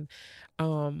that. And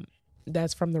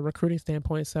that's from the recruiting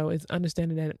standpoint. So it's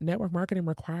understanding that network marketing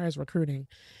requires recruiting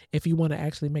if you want to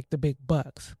actually make the big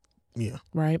bucks. Yeah.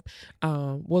 Right.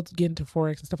 We'll get into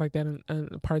Forex and stuff like that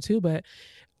in part 2, but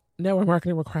network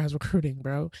marketing requires recruiting,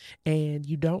 bro. And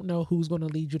you don't know who's going to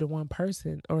lead you to one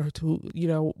person or to,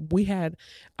 we had,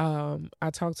 I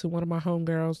talked to one of my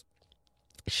homegirls.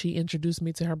 She introduced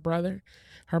me to her brother.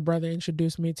 Her brother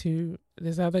introduced me to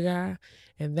this other guy,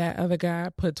 and that other guy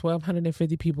put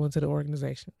 1,250 people into the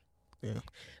organization. Yeah.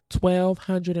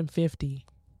 1,250.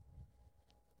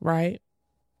 Right.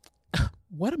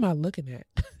 What am I looking at?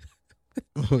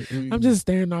 I'm just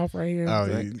staring off right here.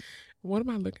 What am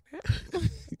I looking at?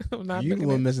 I'm not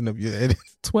looking at. Messing up your edit.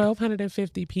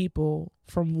 1,250 people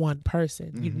from one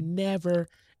person. Mm-hmm. You never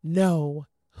know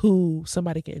who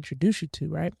somebody can introduce you to,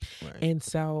 right? And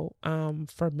so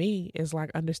for me, it's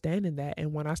like understanding that.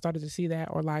 And when I started to see that,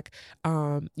 or like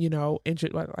like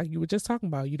you were just talking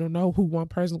about, you don't know who one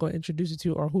person's going to introduce you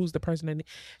to, or who's the person that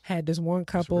had this one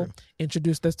couple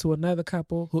introduced us to another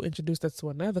couple who introduced us to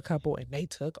another couple, and they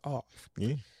took off.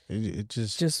 Yeah, it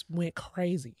just went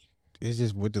crazy. It's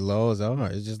just what the laws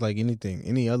are. It's just like anything,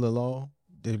 any other law.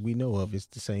 that we know of, it's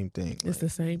the same thing. It's the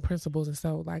same principles. And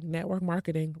so like network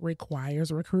marketing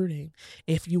requires recruiting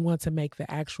if you want to make the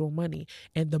actual money.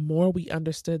 And the more we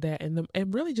understood that,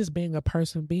 and really just being a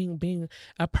person, being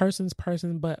a person's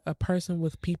person, but a person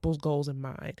with people's goals in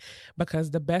mind.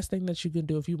 Because the best thing that you can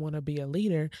do if you want to be a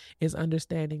leader is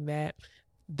understanding that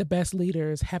the best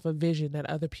leaders have a vision that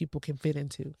other people can fit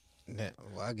into.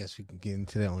 Well, I guess we can get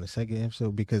into that on the second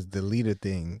episode, because the leader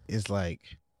thing is like,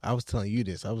 I was telling you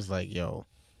this. I was like, yo,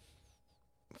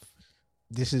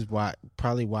 this is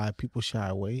probably why people shy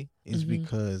away is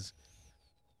because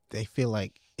they feel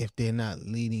like if they're not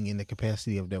leading in the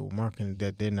capacity of network marketing,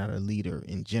 that they're not a leader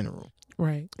in general.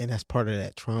 Right. And that's part of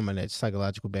that trauma, that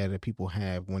psychological battle that people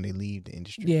have when they leave the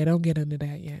industry. Yeah, don't get into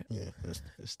that yet. Yeah,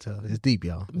 it's tough. It's deep,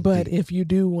 y'all. But if you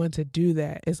do want to do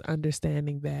that, it's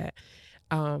understanding that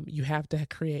you have to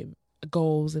create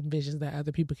goals and visions that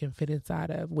other people can fit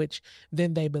inside of, which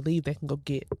then they believe they can go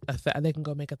get they can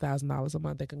go make $1,000 a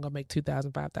month, they can go make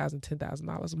 $2,000, $5,000,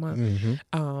 $10,000 a month.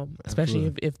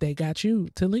 Especially if they got you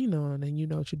to lean on and you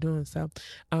know what you're doing. So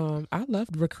I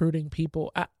loved recruiting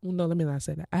people. No, let me not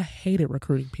say that. I hated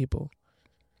recruiting people.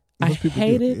 I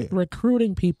hated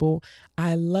recruiting people.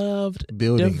 I loved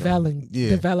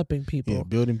developing people. Yeah,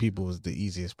 building people is the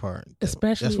easiest part.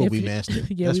 Especially that's what we mastered.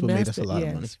 That's what made us a lot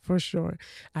of money. For sure.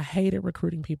 I hated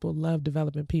recruiting people, loved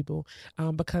developing people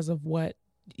because of what,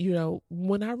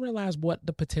 when I realized what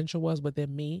the potential was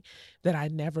within me that I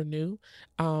never knew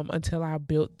until I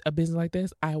built a business like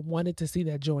this, I wanted to see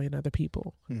that joy in other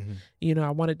people. I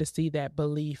wanted to see that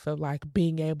belief of like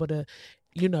being able to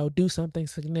do something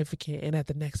significant, and at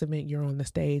the next event you're on the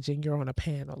stage and you're on a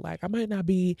panel. Like I might not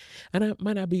be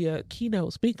a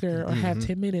keynote speaker or have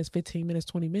 10 minutes, 15 minutes,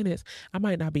 20 minutes. I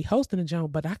might not be hosting a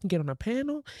joint, but I can get on a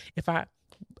panel.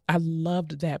 I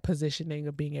loved that positioning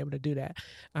of being able to do that.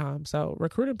 So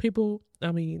recruiting people,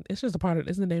 I mean, it's just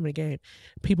it's the name of the game.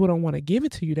 People don't want to give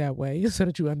it to you that way so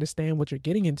that you understand what you're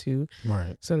getting into.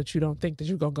 Right. So that you don't think that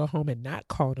you're going to go home and not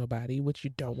call nobody, which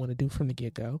you don't want to do from the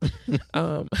get-go.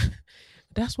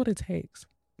 That's what it takes.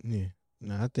 Yeah.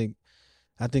 No, I think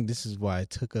this is why it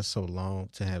took us so long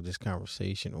to have this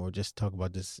conversation or just talk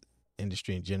about this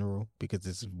industry in general, because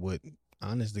this is what,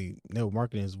 honestly, network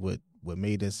marketing is what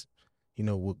made us,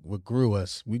 what grew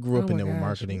us. We grew up in network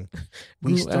marketing.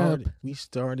 We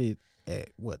started at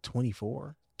what,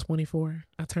 24? 24.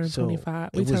 I turned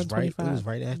 25. We turned 25. It was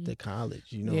right after college.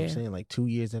 You know what I'm saying? Like 2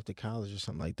 years after college or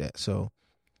something like that. So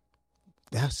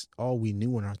that's all we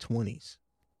knew in our 20s.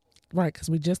 Right, because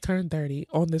we just turned 30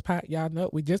 on this podcast. Y'all know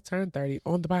we just turned 30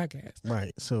 on the podcast.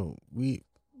 Right, so we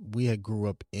had grew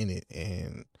up in it,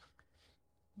 and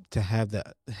to have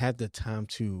the time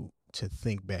to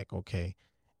think back. Okay,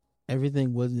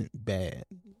 everything wasn't bad.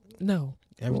 No,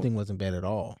 everything wasn't bad at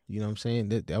all. You know what I'm saying?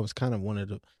 That was kind of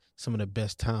some of the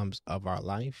best times of our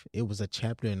life. It was a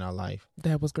chapter in our life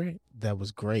that was great.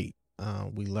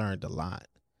 We learned a lot.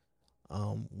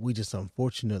 We just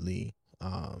unfortunately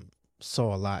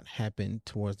saw a lot happen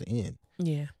towards the end.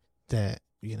 Yeah. That,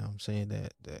 what I'm saying,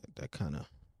 that kind of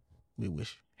we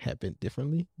wish happened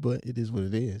differently, but it is what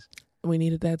it is. We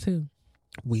needed that too.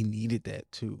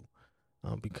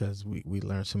 Because we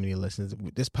learned so many lessons.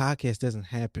 This podcast doesn't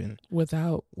happen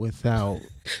without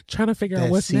trying to figure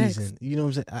out what's season. Next. You know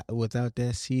what I'm saying? Without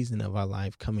that season of our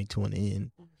life coming to an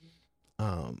end,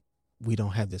 we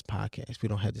don't have this podcast. We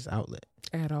don't have this outlet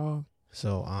at all.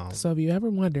 So if you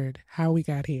ever wondered how we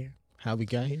got here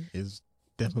is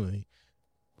definitely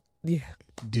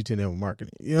due to network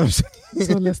marketing. You know what I'm saying?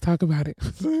 So let's talk about it.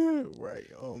 Right.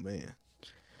 Oh man.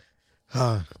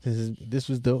 This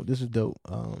was dope. The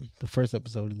first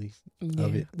episode, at least,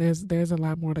 of it. There's a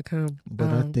lot more to come. But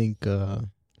I think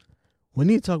we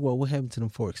need to talk about what happened to them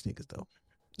Forex sneakers, though.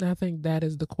 I think that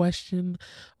is the question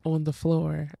on the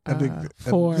floor. I think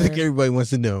everybody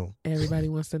wants to know. Everybody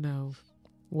wants to know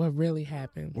what really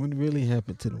happened. What really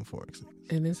happened to them Forex sneakers?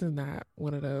 And this is not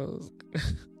one of those.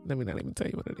 Let me not even tell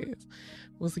you what it is.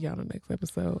 We'll see y'all in the next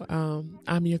episode.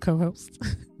 I'm your co-host,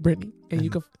 Brittany. And you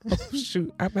can...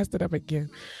 shoot, I messed it up again.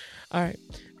 All right.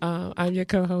 I'm your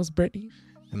co-host, Brittany.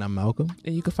 And I'm Malcolm.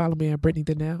 And you can follow me at Brittany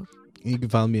Donnell. And you can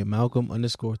follow me at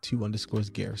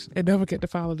Malcolm_2_Garrison. And don't forget to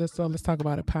follow this So Let's Talk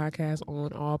About It podcast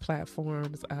on all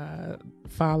platforms.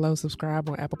 Follow, subscribe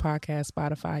on Apple Podcasts,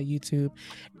 Spotify, YouTube,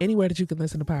 anywhere that you can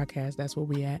listen to podcasts. That's where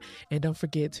we at. And don't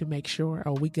forget to make sure,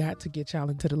 we got to get y'all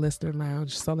into the listener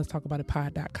lounge. So let's talk about it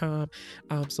pod.com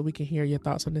so we can hear your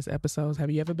thoughts on this episode.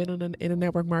 Have you ever been in a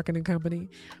network marketing company?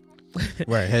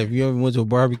 Right. Have you ever went to a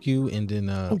barbecue and then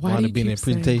wound up being in a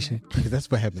presentation? Because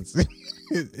that's what happens.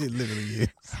 It literally is.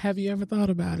 Have you ever thought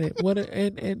about it? What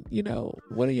and you know,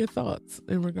 what are your thoughts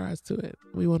in regards to it?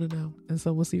 We want to know. And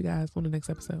so we'll see you guys on the next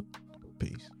episode.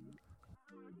 Peace.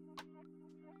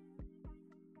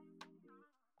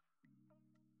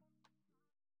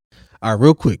 All right,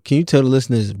 real quick, can you tell the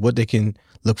listeners what they can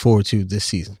look forward to this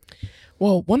season?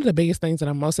 Well, one of the biggest things that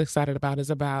I'm most excited about is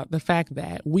about the fact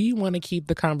that we want to keep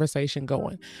the conversation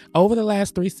going. Over the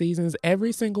last 3 seasons,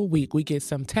 every single week, we get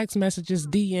some text messages,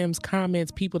 DMs,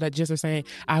 comments, people that just are saying,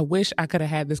 I wish I could have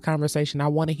had this conversation. I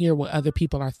want to hear what other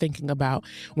people are thinking about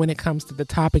when it comes to the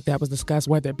topic that was discussed,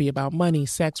 whether it be about money,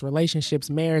 sex, relationships,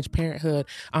 marriage, parenthood,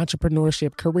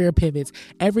 entrepreneurship, career pivots,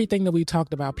 everything that we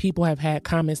talked about. People have had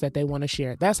comments that they want to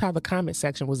share. That's how the comment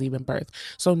section was even birthed.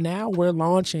 So now we're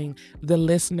launching the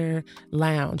Listener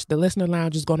Lounge. The Listener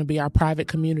Lounge is going to be our private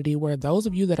community where those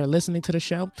of you that are listening to the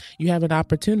show, you have an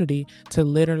opportunity to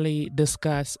literally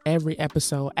discuss every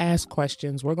episode, ask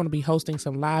questions. We're going to be hosting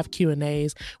some live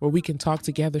Q&As where we can talk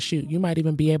together. Shoot, you might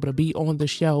even be able to be on the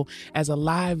show as a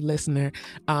live listener.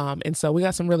 And so we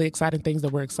got some really exciting things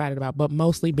that we're excited about, but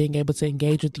mostly being able to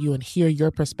engage with you and hear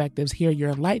your perspectives, hear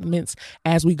your enlightenments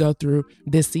as we go through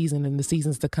this season and the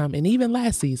seasons to come, and even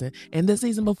last season and the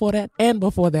season before that and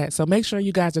before that. So make sure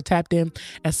you guys are tapped in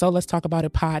at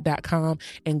soletstalkaboutitpod.com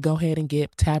and go ahead and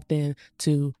get tapped in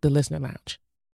to the Listener Lounge.